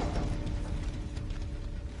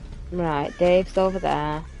 Right, Dave's over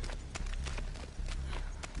there.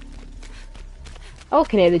 Oh, I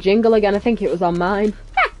can hear the jingle again. I think it was on mine.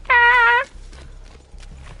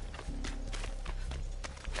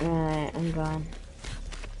 Right, I'm gone.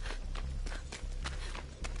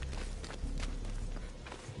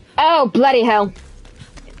 Oh, bloody hell.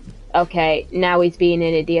 Okay, now he's being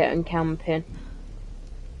an idiot and camping.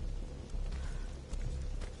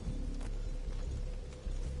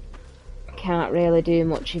 Can't really do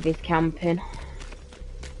much of his camping.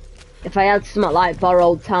 If I had something like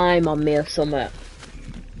borrowed time on me or something,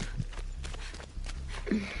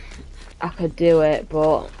 I could do it,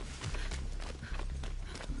 but...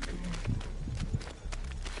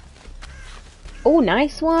 Oh,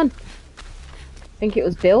 nice one! I think it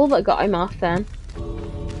was Bill that got him off then.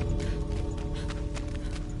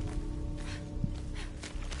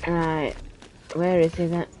 Right, where is he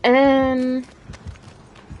then?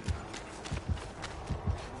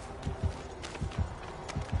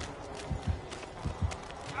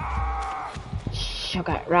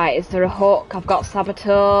 Sugar. Right, is there a hook? I've got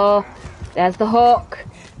Saboteur. There's the hook.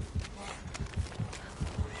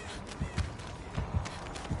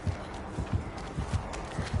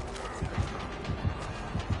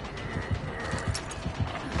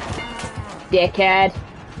 Dickhead.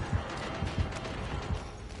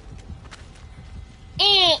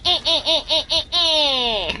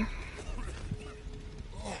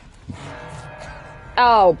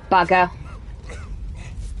 Oh, bugger.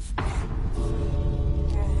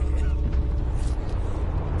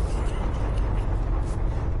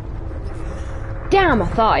 Damn, I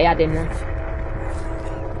thought I had him then.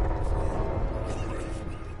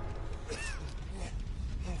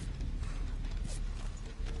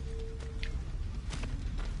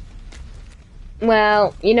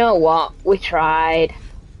 Well, you know what? We tried.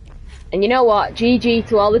 And you know what? GG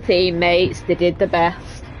to all the teammates, they did the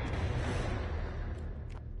best.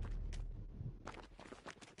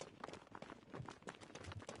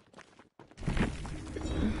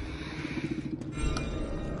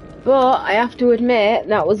 But I have to admit,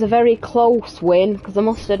 that was a very close win, because I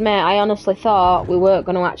must admit, I honestly thought we weren't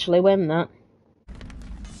going to actually win that.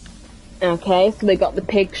 Okay, so they got the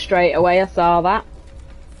pig straight away, I saw that.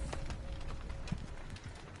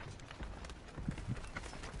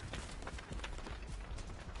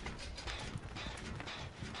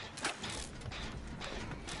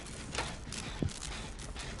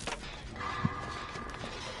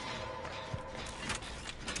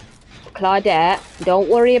 Claudette, don't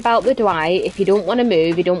worry about the Dwight. If you don't want to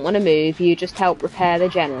move, you don't want to move. You just help repair the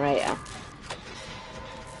generator.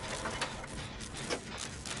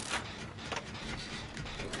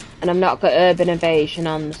 And I've not got urban evasion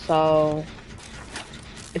on, so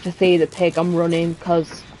if I see the pig, I'm running,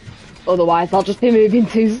 because otherwise I'll just be moving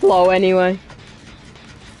too slow anyway.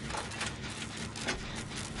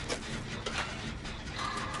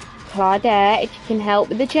 Claudette, if you can help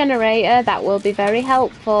with the generator, that will be very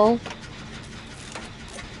helpful.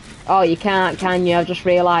 Oh, you can't, can you? I've just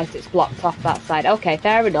realised it's blocked off that side. Okay,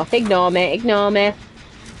 fair enough. Ignore me, ignore me.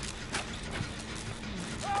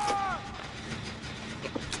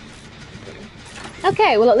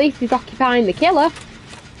 Okay, well at least he's occupying the killer.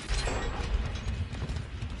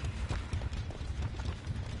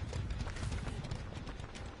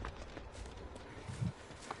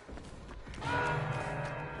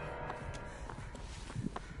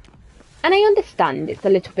 And I understand it's a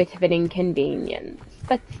little bit of an inconvenience,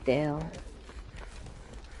 but still.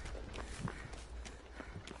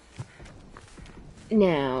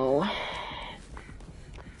 Now.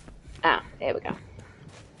 Ah, there we go.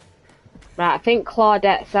 Right, I think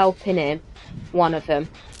Claudette's helping him. One of them.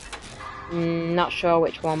 Not sure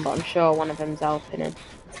which one, but I'm sure one of them's helping him.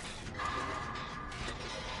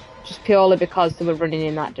 Just purely because they were running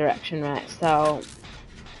in that direction, right? So.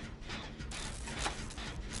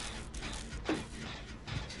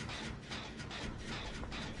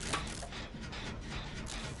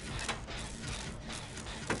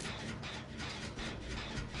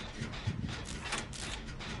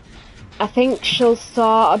 I think she'll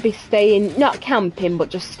sort of be staying, not camping, but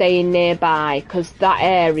just staying nearby, because that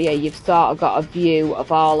area you've sort of got a view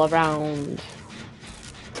of all around.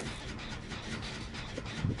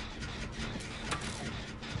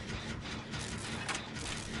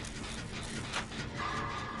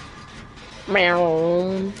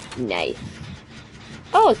 Meow. Nice.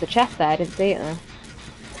 Oh, there's a chest there, I didn't see it there.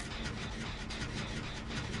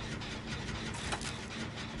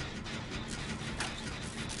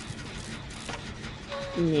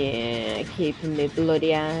 Yeah, keeping my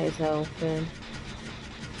bloody eyes open.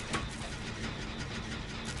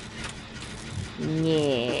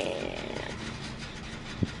 Yeah.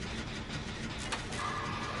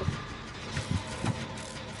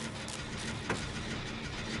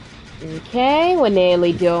 Okay, we're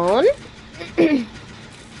nearly done. I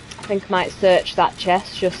think I might search that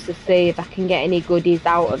chest just to see if I can get any goodies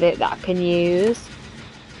out of it that I can use.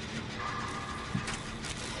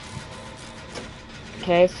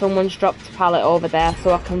 Okay, someone's dropped a pallet over there,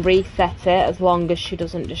 so I can reset it as long as she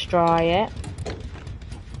doesn't destroy it.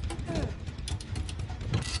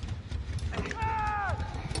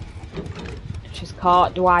 She's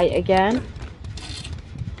caught Dwight again.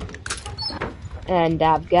 And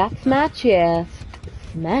I've got my chest.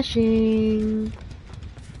 Smashing.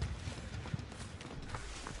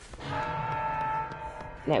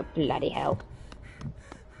 No, bloody hell.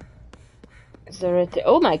 Is there a...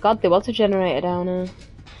 oh my god, there was a generator down here.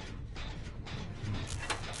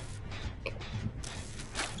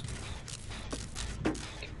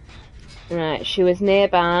 Right, she was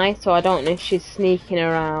nearby, so I don't know if she's sneaking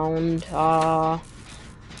around or...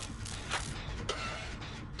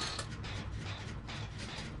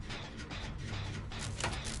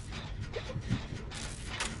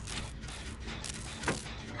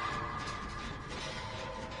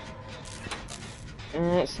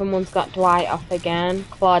 someone's got Dwight off again.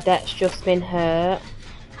 Claudette's just been hurt.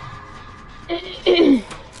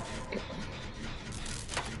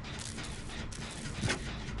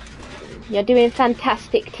 You're doing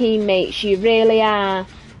fantastic, teammates. You really are.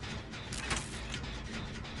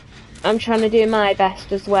 I'm trying to do my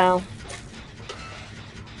best as well.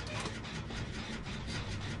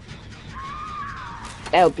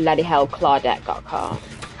 Oh, bloody hell, Claudette got caught.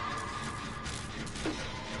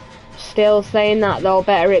 Still saying that though,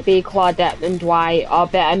 better it be Claudette than Dwight, or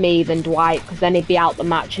better me than Dwight, because then he'd be out the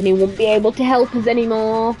match and he wouldn't be able to help us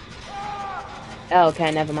anymore. Oh,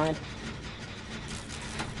 okay, never mind.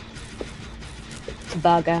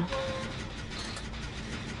 Bugger.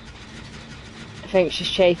 I think she's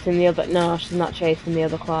chasing the other... No, she's not chasing the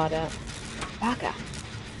other Claudette. Bugger.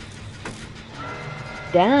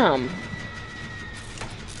 Damn.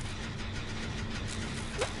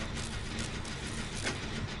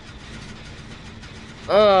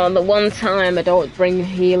 Oh, the one time I don't bring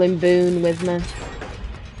healing boon with me.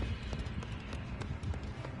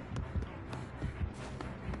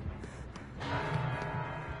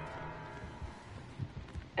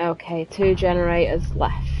 Okay, 2 generators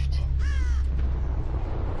left.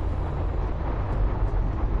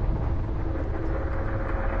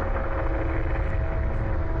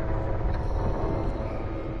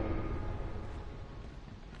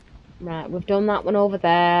 Right, we've done that one over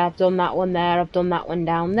there, I've done that one there, I've done that one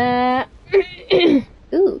down there.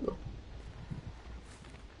 Ooh.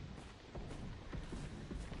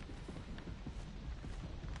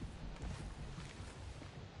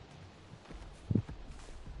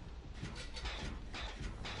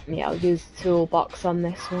 Yeah, I'll use the toolbox on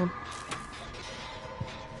this one.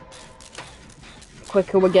 The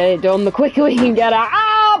quicker we get it done, the quicker we can get out.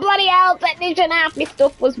 Oh, bloody hell, technician, half my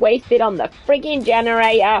stuff was wasted on the frigging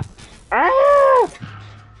generator. Ah!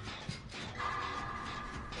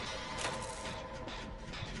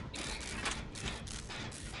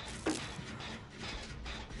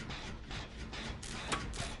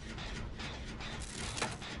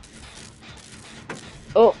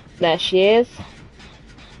 Oh, there she is.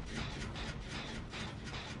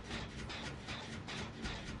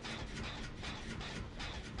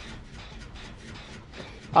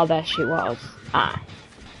 Oh, there she was. Ah.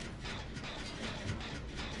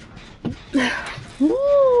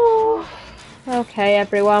 Ooh. Okay,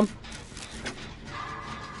 everyone.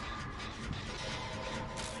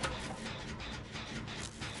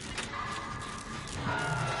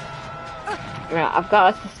 Right, I've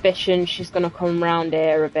got a suspicion she's gonna come round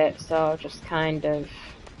here a bit, so just kind of...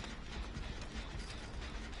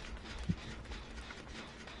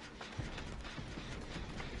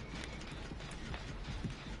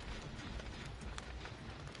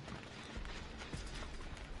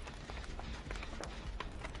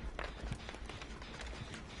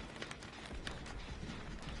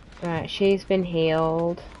 Right, she's been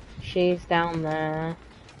healed. She's down there.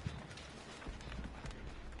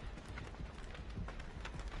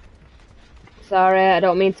 Sorry, I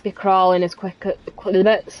don't mean to be crawling as quick, a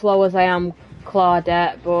bit slow as I am,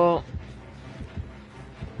 Claudette, but...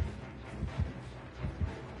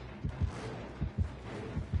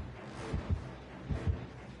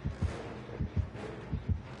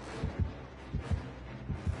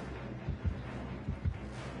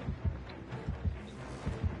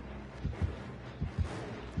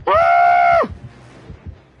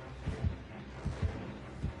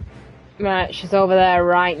 Right, she's over there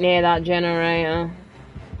right near that generator.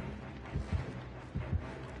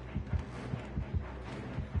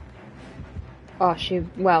 Oh, she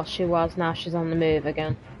was, now she's on the move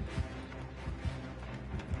again.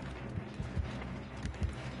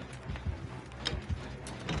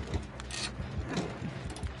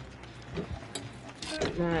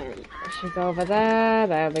 Right, she's over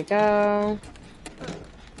there we go.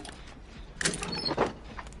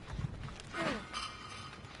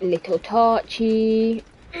 Little torchy.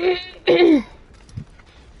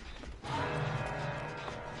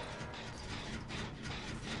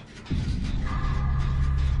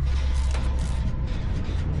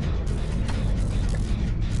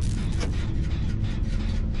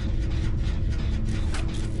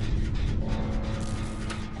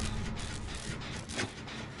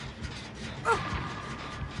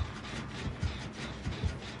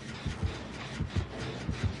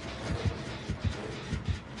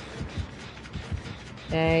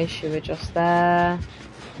 Okay, she was just there.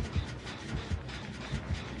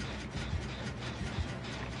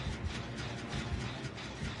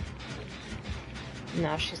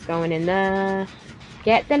 Now she's going in there.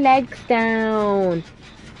 Get the legs down.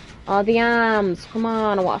 Oh, the arms. Come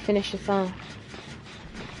on, I want to finish this off.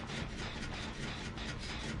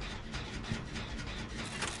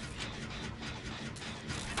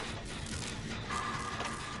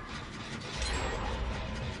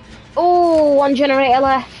 Oh, 1 generator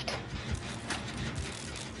left.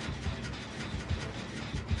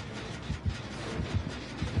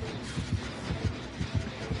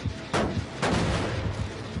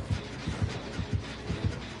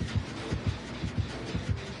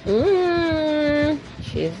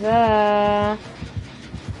 She's there.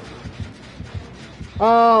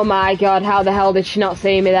 Oh my god, how the hell did she not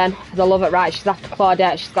see me then? For the love of it, right, she's after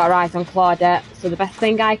Claudette, she's got her eyes on Claudette. So the best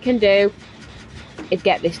thing I can do is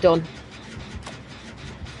get this done.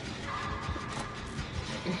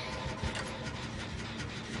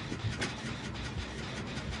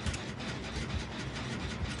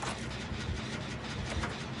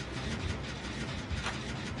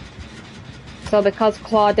 So because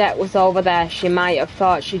Claudette was over there, she might have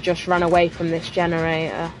thought she just ran away from this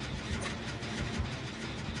generator.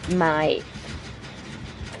 Might.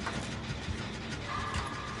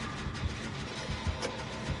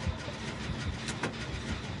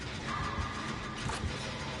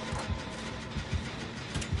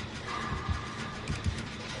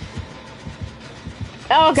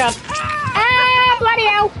 Oh god. Ah, bloody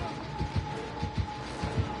hell!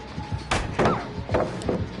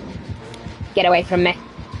 Get away from me.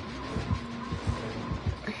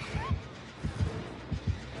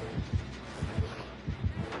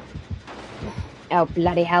 Oh,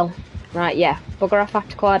 bloody hell. Right, yeah. Bugger off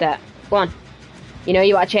after Claudette. Go on. You know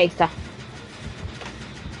you want to chase her.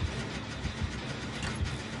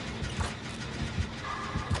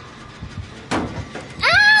 Oh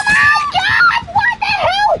my god! What the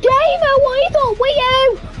hell, Gamer? What is up with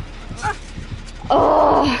you?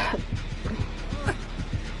 Oh.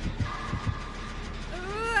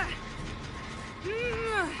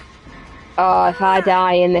 Oh, if I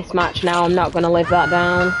die in this match now, I'm not going to live that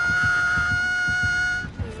down.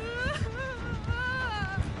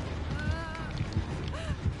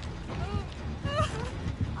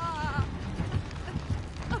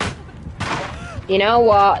 You know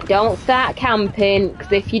what? Don't start camping,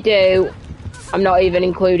 because if you do, I'm not even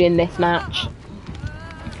including this match.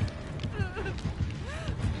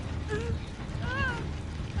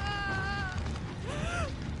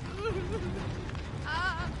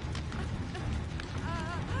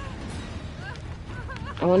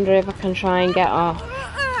 I wonder if I can try and get off.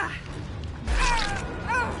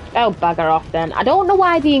 Oh, bugger off then. I don't know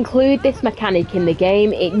why they include this mechanic in the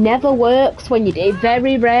game. It never works when you do. It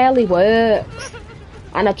very rarely works.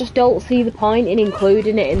 And I just don't see the point in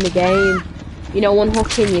including it in the game. You know,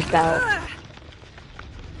 unhooking yourself.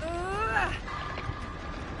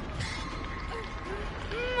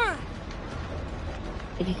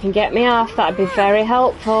 If you can get me off, that'd be very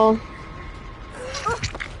helpful.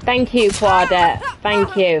 Thank you, Claudette.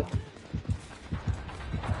 Thank you.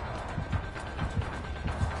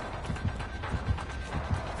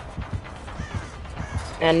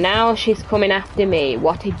 And now she's coming after me.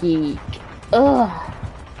 What a geek. Ugh.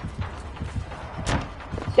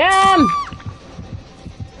 Damn!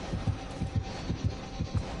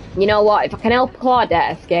 You know what? If I can help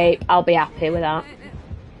Claudette escape, I'll be happy with that.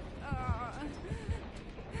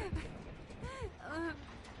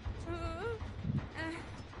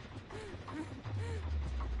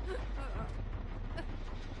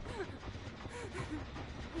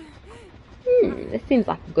 This seems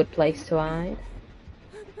like a good place to hide.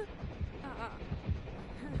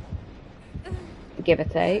 Give or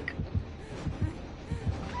take.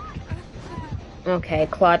 Okay,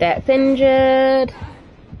 Claudette's injured.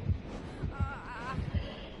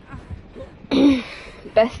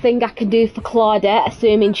 Best thing I can do for Claudette,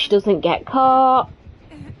 assuming she doesn't get caught,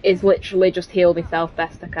 is literally just heal myself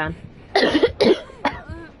best I can.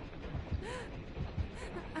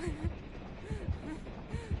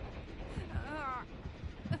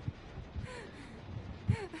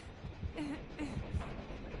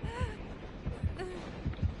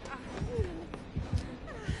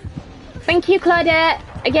 Thank you, Claudette,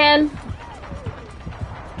 again.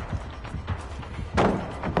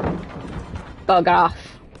 Bug off.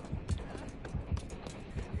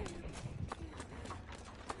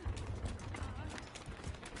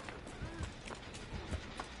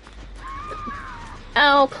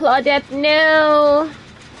 Oh, Claudette, no.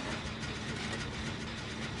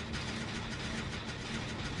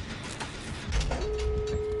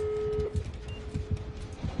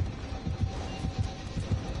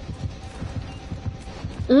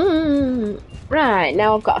 Right,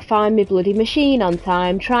 now I've got to find my bloody machine on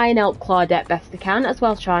time, try and help Claudette best I can, as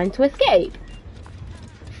well as trying to escape.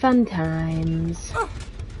 Fun times.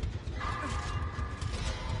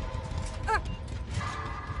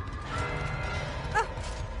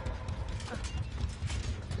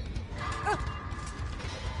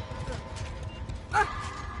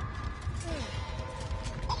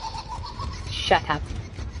 Shut up.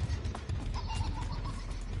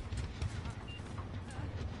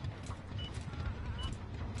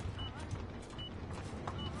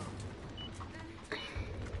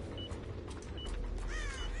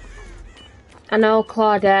 I know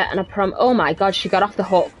Claudette, and oh my god, she got off the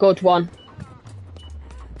hook. Good one.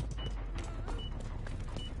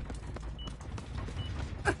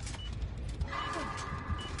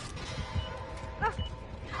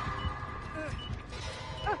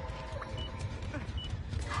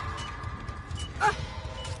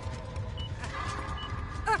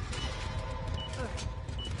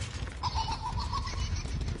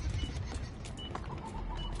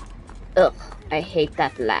 Ugh. I hate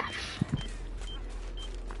that laugh.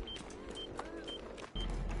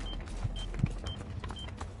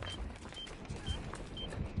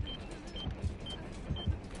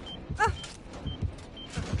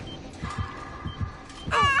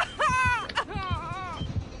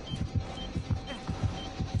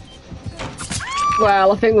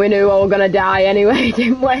 Well, I think we knew we were gonna die anyway,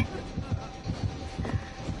 didn't we?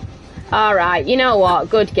 Alright, you know what?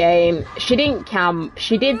 Good game. She didn't camp.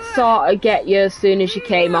 She did sort of get you as soon as she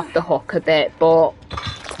came off the hook a bit, but...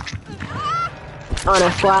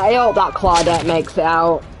 honestly, I hope that Claudette makes it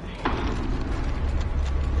out.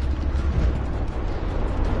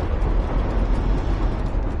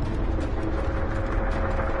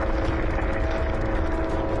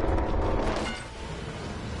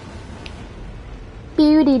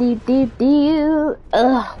 Doo-doo-doo-doo-doo.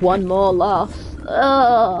 Ugh, one more loss.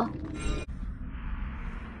 Ugh.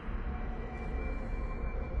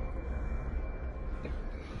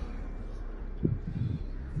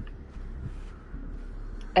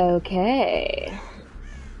 Okay.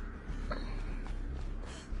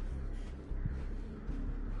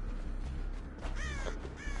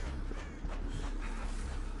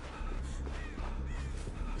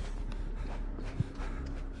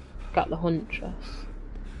 Got the Huntress.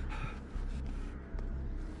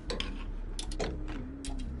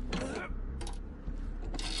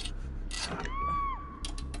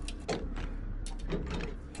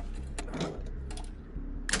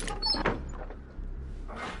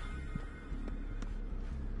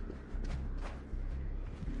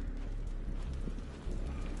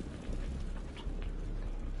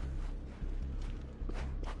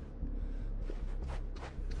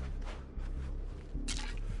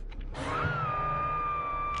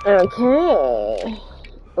 Okay.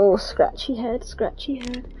 Oh, scratchy head, scratchy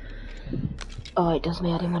head. Oh, it does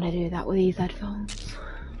me head in when I do that with these headphones.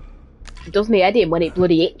 It does me head in when it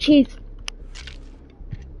bloody itches.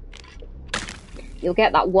 You'll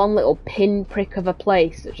get that one little pinprick of a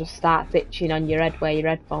place that just starts itching on your head where your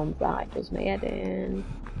headphones are. It does me head in.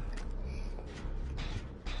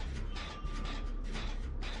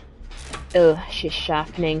 Ugh, she's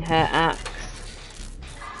sharpening her axe.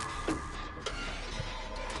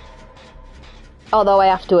 Although I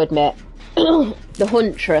have to admit, the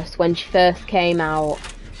Huntress, when she first came out,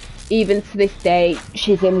 even to this day,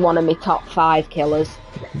 she's in one of my top 5 killers.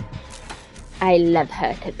 I love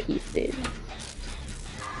her to pieces.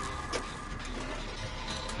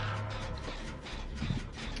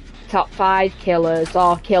 Top 5 killers,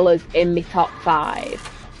 or killers in my top 5.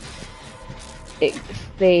 It's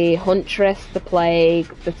the Huntress, the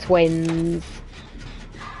Plague, the Twins,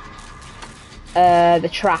 the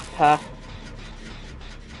Trapper.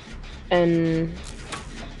 And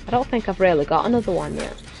I don't think I've really got another one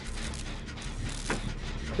yet.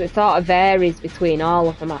 So it sort of varies between all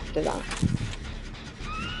of them after that.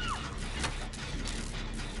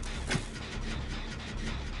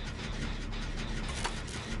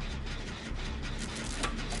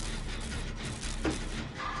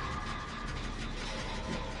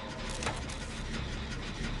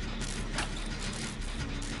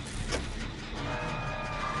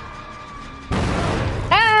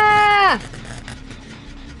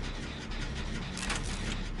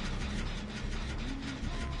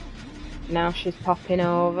 Now she's popping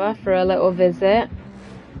over for a little visit.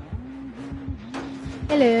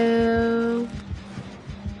 Hello.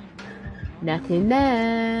 Nothing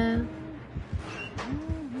there.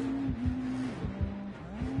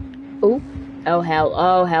 Oh. Oh hell.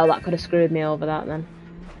 Oh hell, that could have screwed me over that then.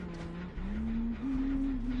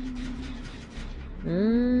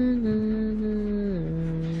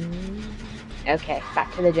 Okay,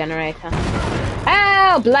 back to the generator.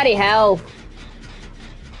 Oh, bloody hell.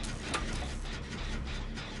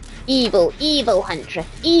 Evil, evil Huntress,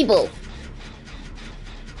 evil!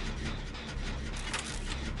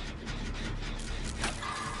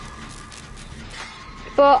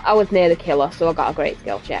 But I was near the killer, so I got a great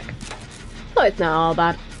skill check. So it's not all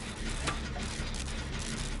bad.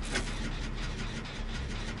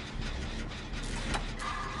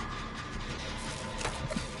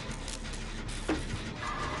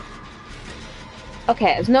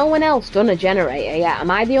 Okay, has no one else done a generator yet? Am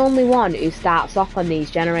I the only one who starts off on these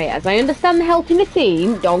generators? I understand the helping the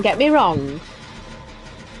team, don't get me wrong.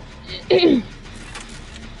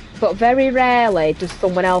 But very rarely does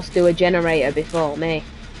someone else do a generator before me.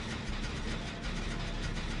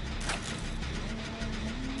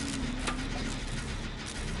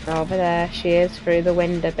 Over there she is, through the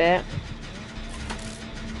wind a bit.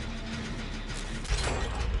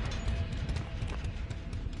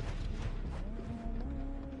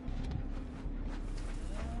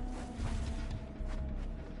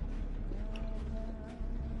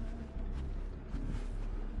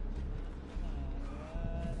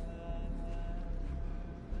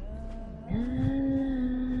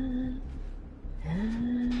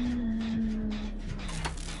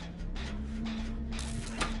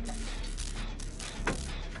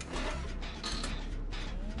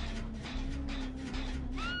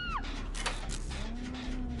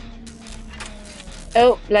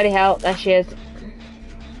 Oh, bloody hell, there she is.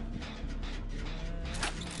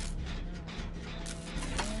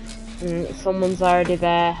 Someone's already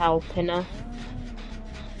there helping her.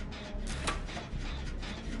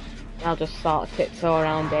 I'll just sort of tiptoe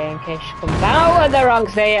around here in case she comes out with the wrong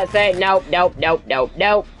say. Nope, nope, nope, nope,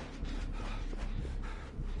 nope.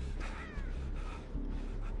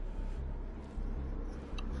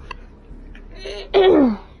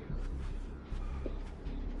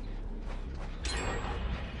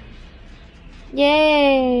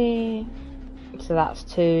 Yay! So that's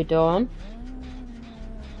 2 done.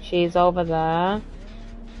 She's over there.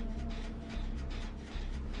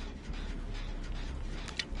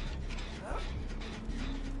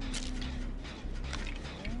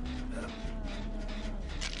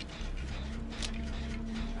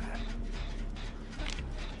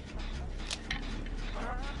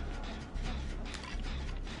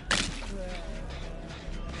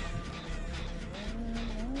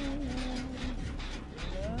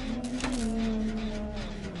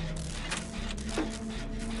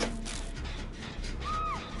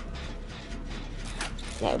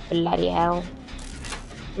 Yeah, bloody hell.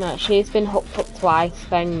 No, she's been hooked up twice,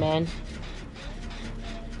 Fengmin.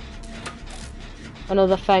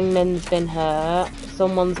 Another Fengmin's been hurt.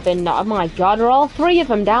 Someone's been not. Oh my god, are all 3 of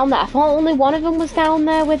them down there? I thought only one of them was down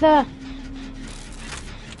there with her.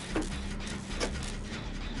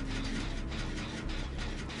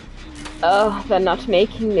 Oh, they're not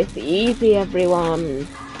making this easy, everyone.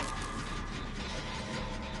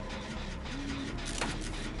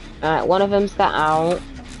 Alright, one of them's got out.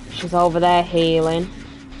 She's over there healing.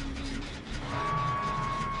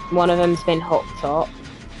 One of them's been hooked up.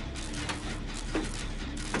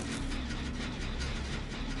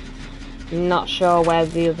 Not sure where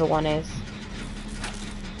the other one is.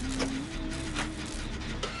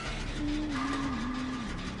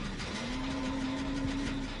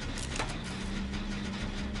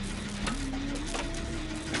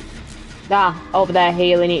 Ah, over there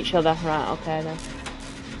healing each other. Right, okay then.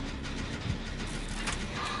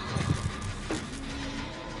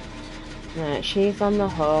 Right, she's on the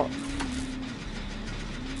hook.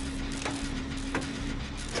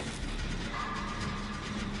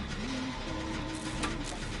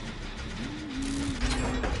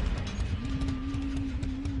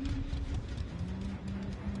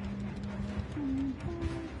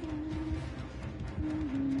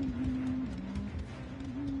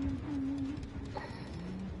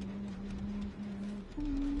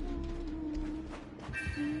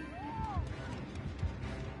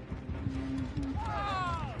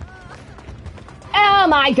 Oh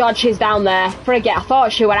my god, she's down there. Frigate, I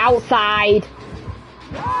thought she were outside.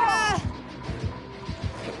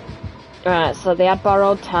 Right, so they had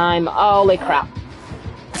borrowed time. Holy crap.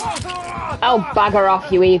 Oh, bugger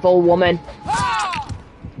off, you evil woman.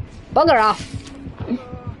 Bugger off.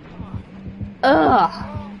 Ugh.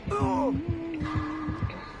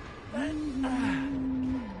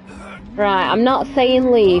 Right, I'm not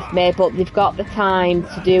saying leave me, but they've got the time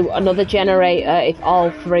to do another generator if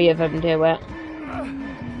all 3 of them do it.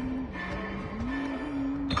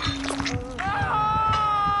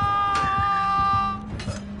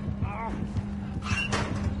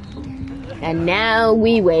 And now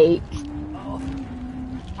we wait.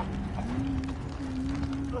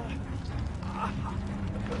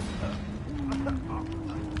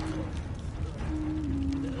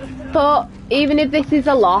 But even if this is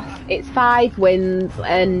a loss, it's 5 wins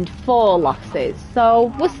and 4 losses.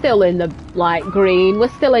 So we're still in the like green. We're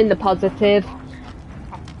still in the positive.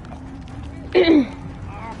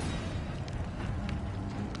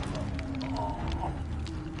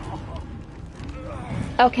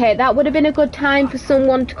 Okay, that would have been a good time for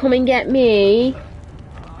someone to come and get me.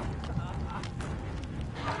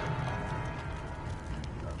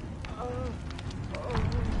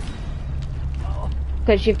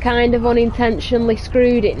 Because you've kind of unintentionally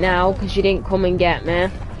screwed it now because you didn't come and get me.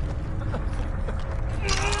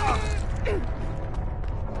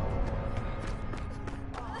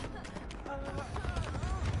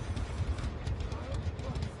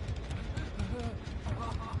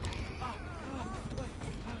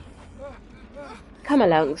 Come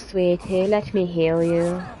along, sweetie, let me heal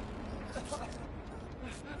you.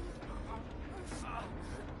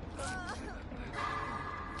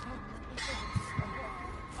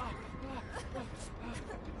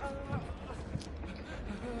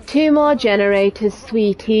 Two more generators,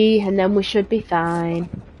 sweetie, and then we should be fine.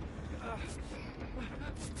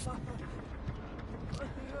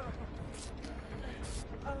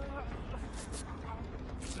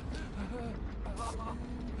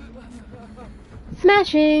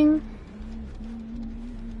 Smashing!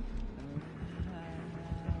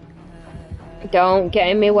 Don't get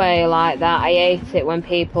in my way like that. I hate it when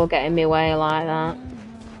people get in my way like that.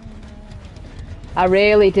 I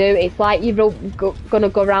really do. It's like you're gonna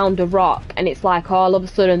go round a rock and it's like all of a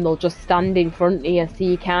sudden they'll just stand in front of you so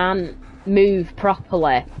you can't move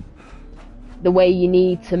properly the way you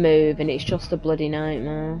need to move, and it's just a bloody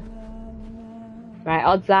nightmare. Right,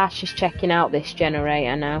 odds are she's checking out this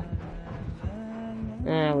generator now.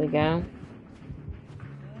 There we go.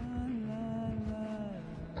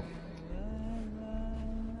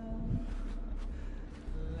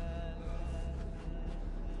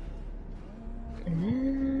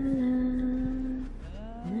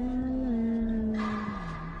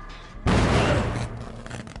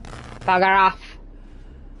 Bugger off.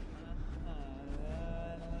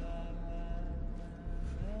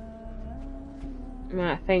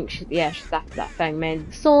 Right, I think she's after that thing,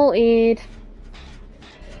 man. Sorted.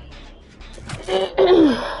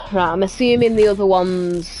 Right, I'm assuming the other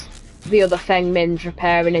Fengmin's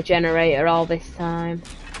repairing a generator all this time.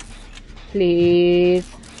 Please.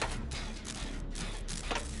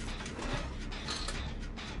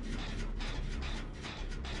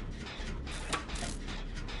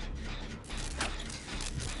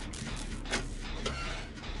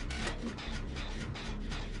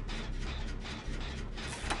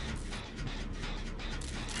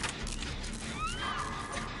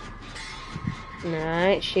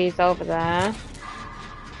 Right, she's over there.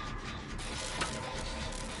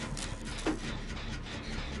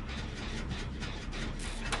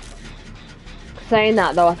 Saying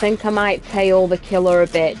that though, I think I might tail the killer a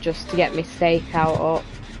bit just to get my stakeout up.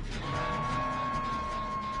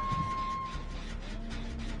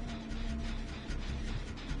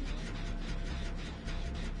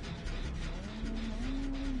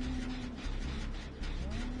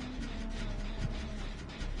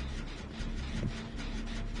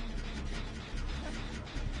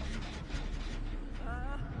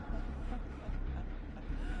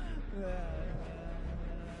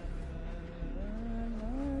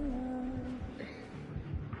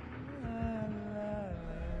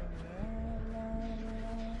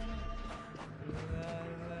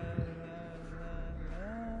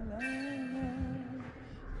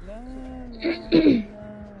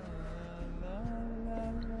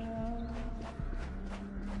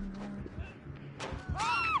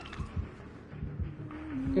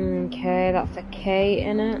 Okay, that's a K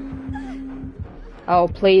in it. Oh,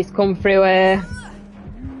 please come through here.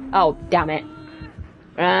 Oh, damn it.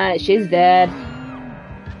 Right, she's dead.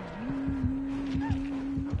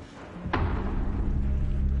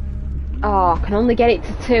 Oh, I can only get it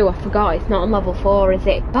to 2. I forgot it's not on level 4, is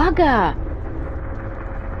it? Bugger!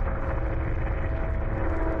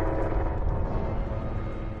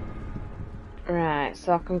 Right,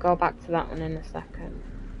 so I can go back to that one in a second.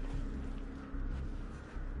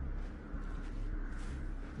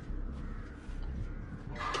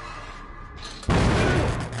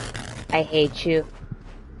 I hate you.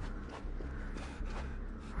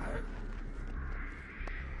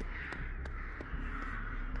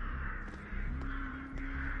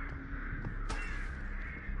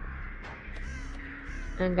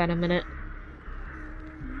 Hang on a minute.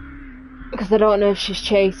 Because I don't know if she's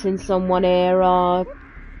chasing someone here or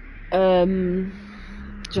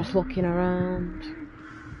just looking around.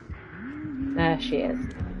 There she is.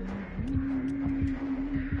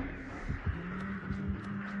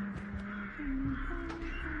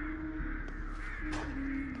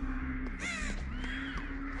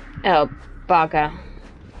 Oh, bugger.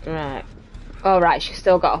 Right. Oh, right, she's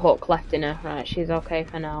still got a hook left in her. Right, she's okay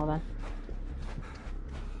for now then.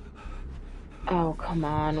 Oh, come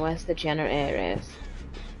on, where's the generator is?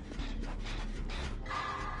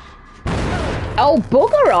 Oh,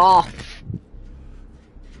 bugger off!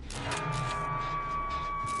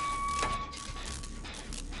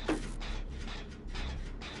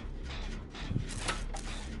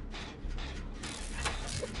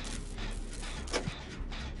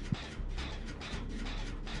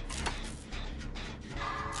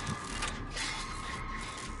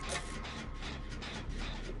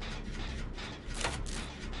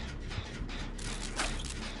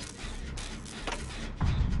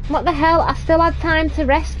 What the hell? I still had time to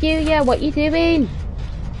rescue you. What you doing?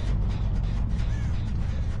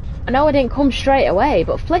 I know I didn't come straight away,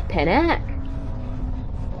 but flipping heck.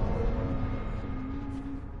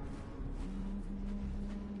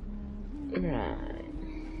 Right.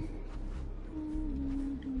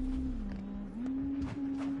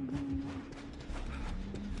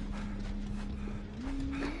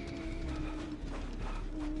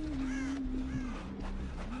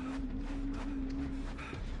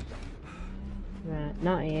 Right,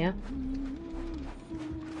 not here.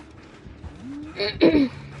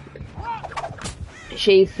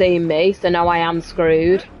 She's seen me, so now I am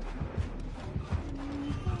screwed.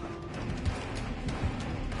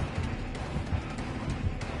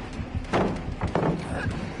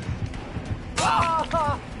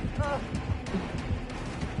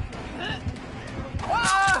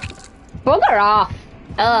 Bugger off!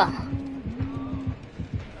 Ugh.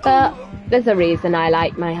 But there's a reason I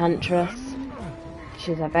like my huntress.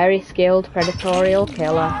 She's a very skilled predatorial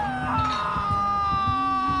killer.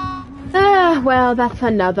 Ah, well, that's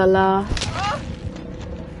another loss.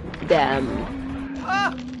 Damn.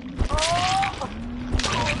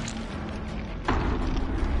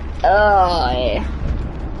 Oh.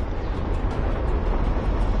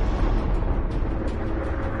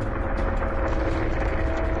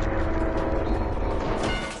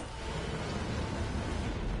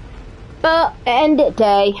 But end it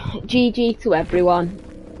day. GG to everyone.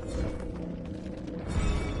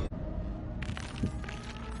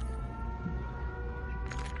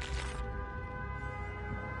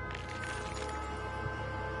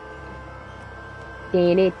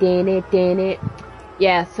 Din it.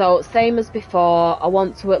 Yeah, so same as before. I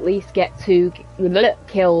want to at least get 2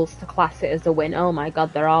 kills to class it as a win. Oh my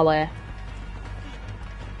god, they're all here.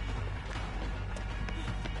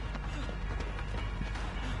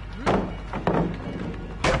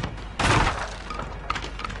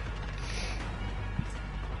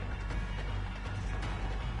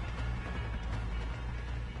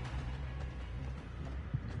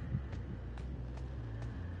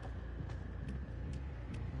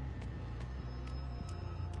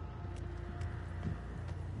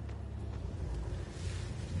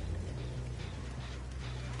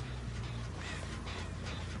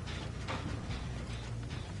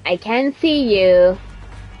 I can see you.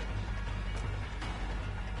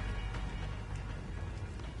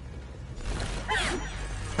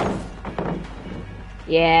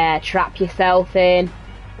 Yeah, trap yourself in.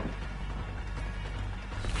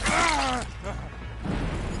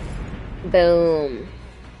 Boom.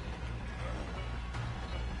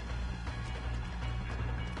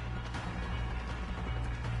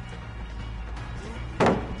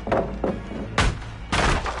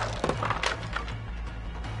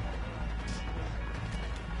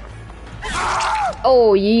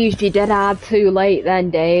 Oh, you used your dead hard too late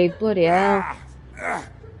then, Dave. Bloody hell.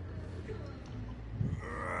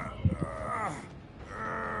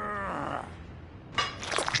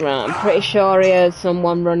 Right, I'm pretty sure he heard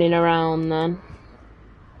someone running around then.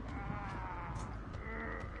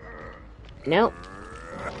 Nope.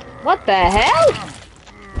 What the hell?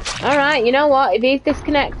 Alright, you know what? If he's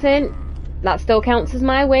disconnecting, that still counts as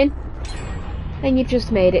my win. And you've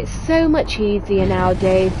just made it so much easier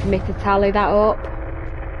nowadays for me to tally that up.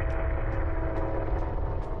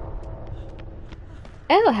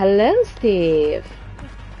 Oh, hello, Steve.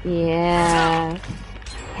 Yes.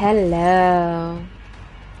 Hello.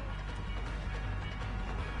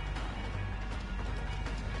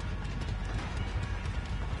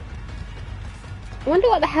 I wonder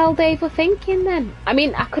what the hell Dave was thinking then. I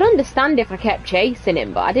mean, I could understand if I kept chasing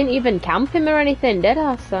him, but I didn't even camp him or anything, did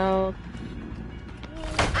I? So...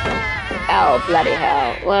 Oh, bloody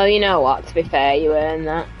hell. Well, you know what, to be fair, you earned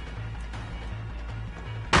that.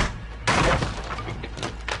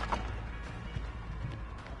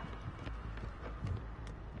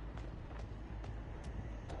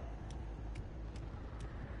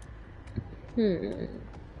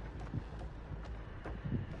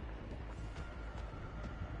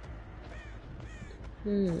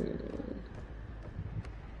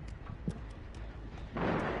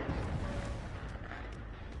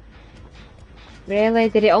 Really?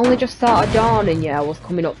 Did it only just start dawning you I was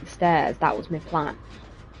coming up the stairs? That was my plan.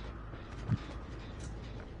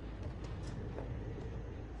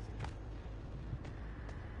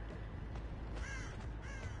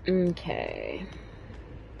 Okay.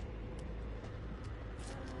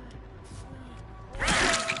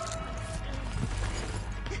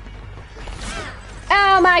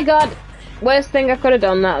 Oh my god! Worst thing I could have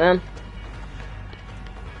done that then.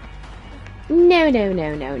 No, no,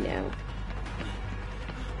 no, no, no.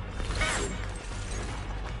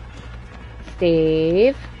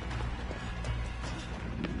 Steve.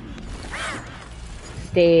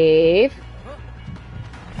 Steve.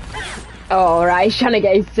 Oh, right, he's trying to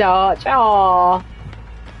get his torch. Oh,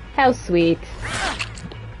 how sweet.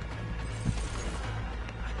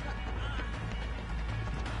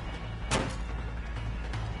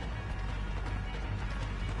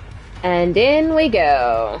 And in we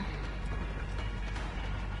go.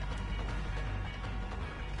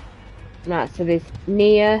 Right, so there's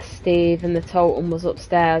Nia, Steve, and the totem was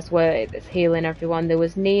upstairs where it's healing everyone. There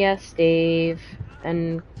was Nia, Steve,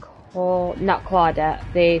 and not Claudette,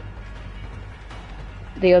 the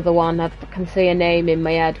other one. I can see a name in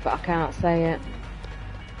my head, but I can't say it.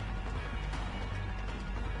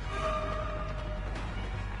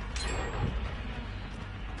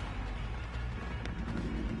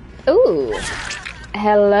 Ooh,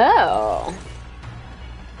 hello.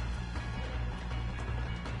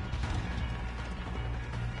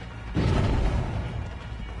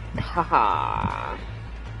 Haha.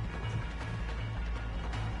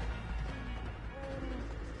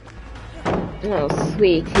 Oh,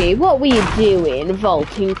 sweetie, what were you doing,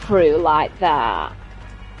 vaulting through like that?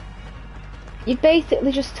 You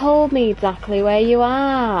basically just told me exactly where you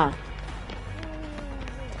are.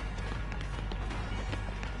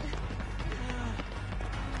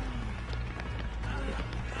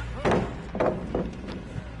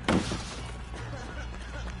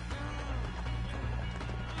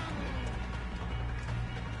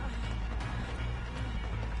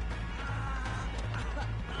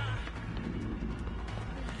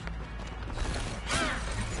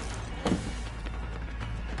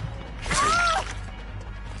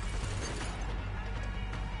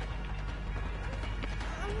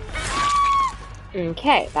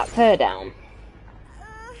 Okay, that's her down.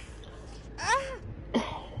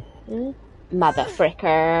 Mother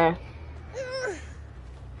fricker.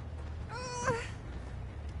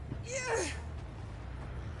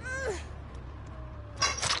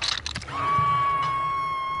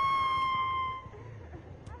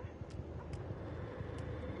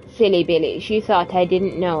 Silly Billy, you thought I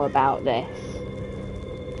didn't know about this.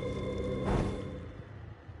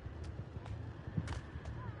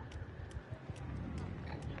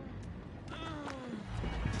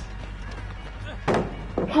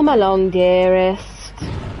 Come along, dearest.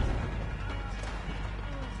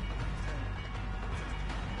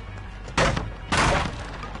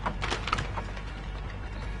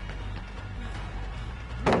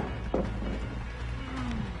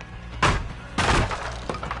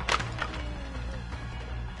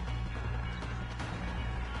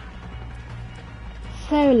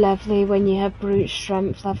 So lovely when you have brute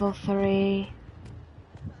strength level 3.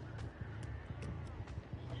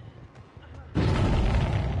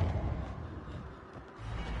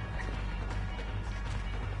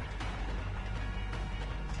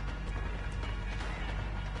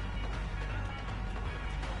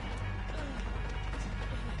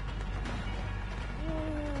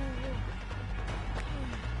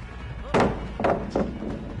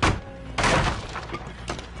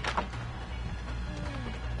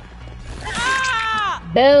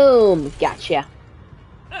 Boom! Gotcha.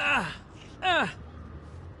 Oh,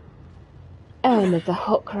 and there's a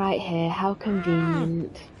hook right here. How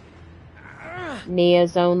convenient.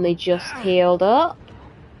 Nia's only just healed up.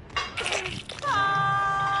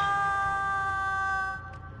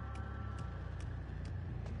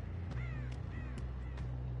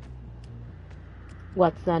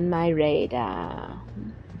 What's on my radar?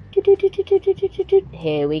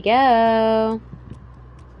 Here we go.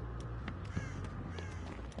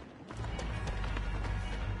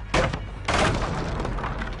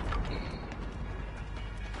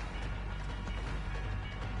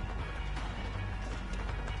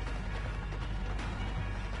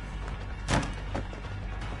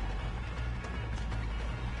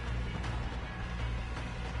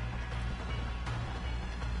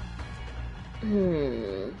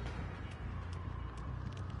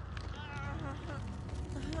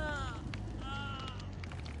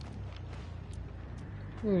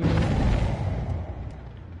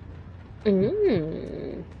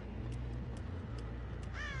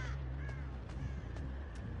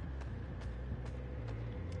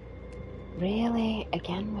 Really?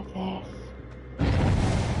 Again with this?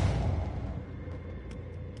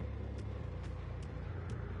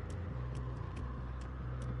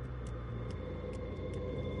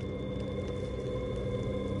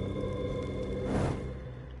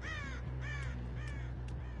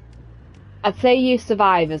 I'd say you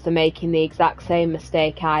survivors are making the exact same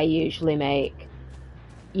mistake I usually make.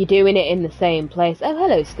 You're doing it in the same place. Oh,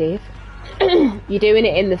 hello, Steve. You're doing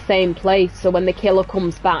it in the same place, so when the killer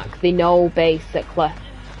comes back, they know, basically,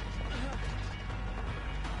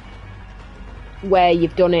 where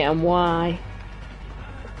you've done it and why.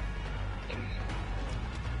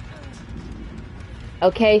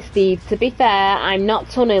 Okay, Steve, to be fair, I'm not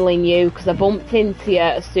tunneling you, because I bumped into you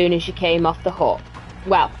as soon as you came off the hook.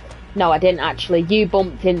 Well, no, I didn't actually. You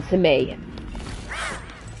bumped into me.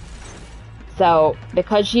 So,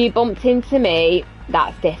 because you bumped into me,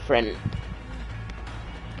 that's different.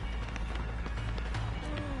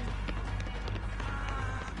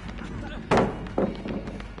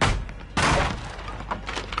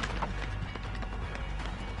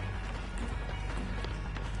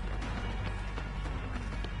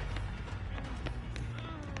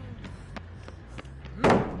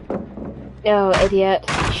 Oh, idiot.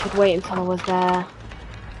 I should wait until I was there.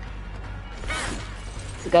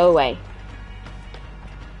 Go away.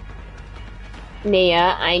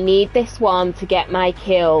 Nia, I need this one to get my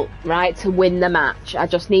kill, right, to win the match. I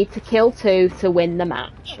just need to kill 2 to win the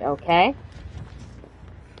match, okay?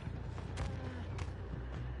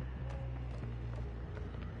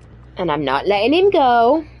 And I'm not letting him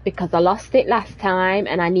go, because I lost it last time,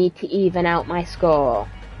 and I need to even out my score.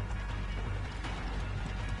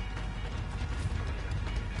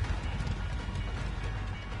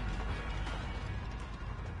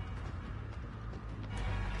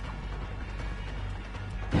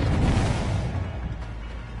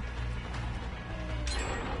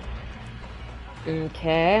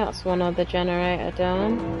 Okay, that's one other generator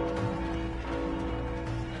done.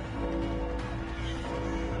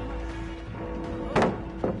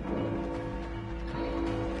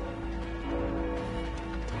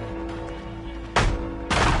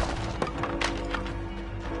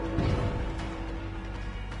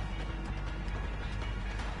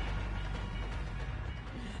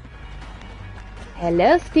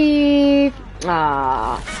 Hello, Steve.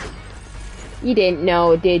 Ah. You didn't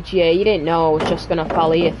know, did you? You didn't know I was just gonna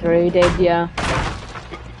follow you through, did you?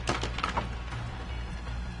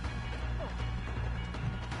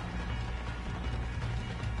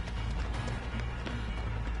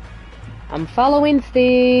 I'm following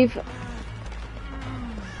Steve.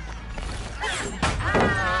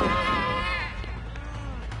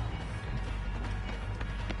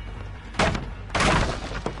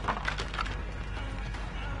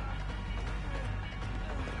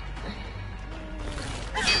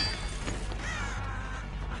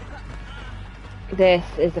 This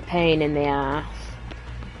is a pain in the ass.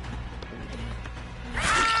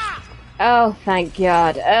 Oh, thank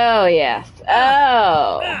God. Oh, yes.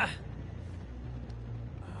 Oh.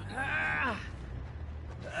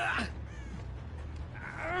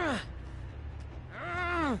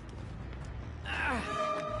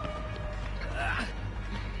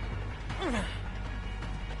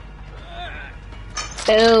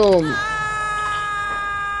 Boom.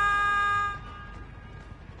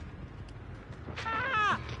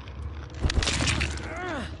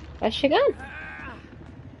 Where's she gone?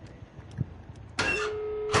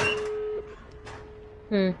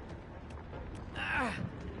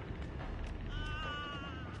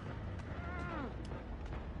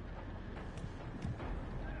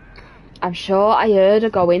 I'm sure I heard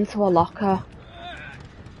her go into a locker.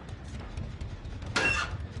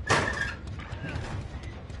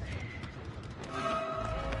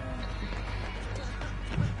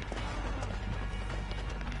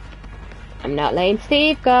 I'm not letting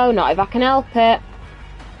Steve go, not if I can help it.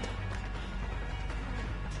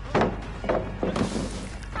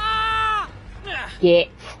 Get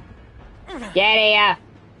here.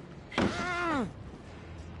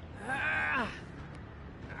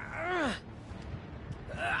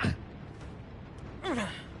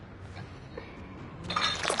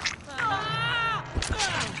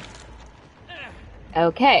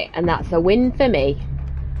 Okay, and that's a win for me.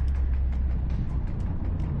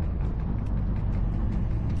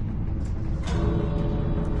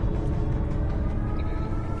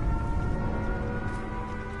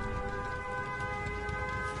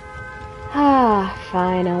 Ah,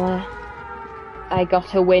 finally. I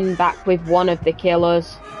got a win back with one of the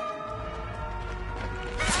killers.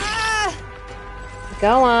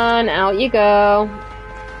 Go on, out you go.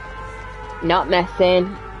 Not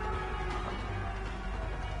messing.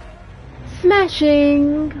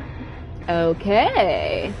 Smashing!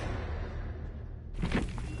 Okay.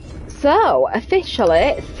 So,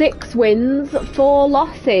 officially, 6 wins, 4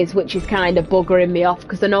 losses, which is kind of buggering me off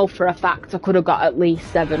because I know for a fact I could have got at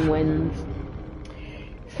least 7 wins.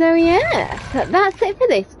 So yes, that's it for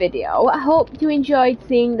this video. I hope you enjoyed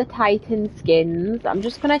seeing the Titan skins. I'm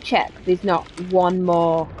just going to check there's not one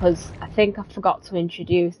more because I think I forgot to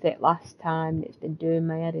introduce it last time. It's been doing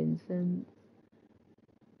my head in since.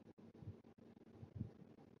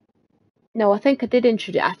 No, I think I did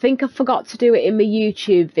introduce. I think I forgot to do it in my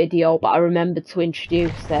YouTube video, but I remembered to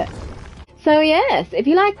introduce it. So yes, if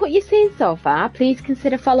you like what you've seen so far, please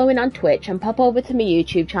consider following on Twitch and pop over to my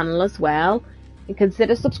YouTube channel as well. And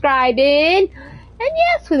consider subscribing. And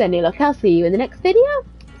yes, with any luck, I'll see you in the next video.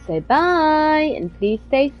 So bye, and please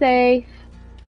stay safe.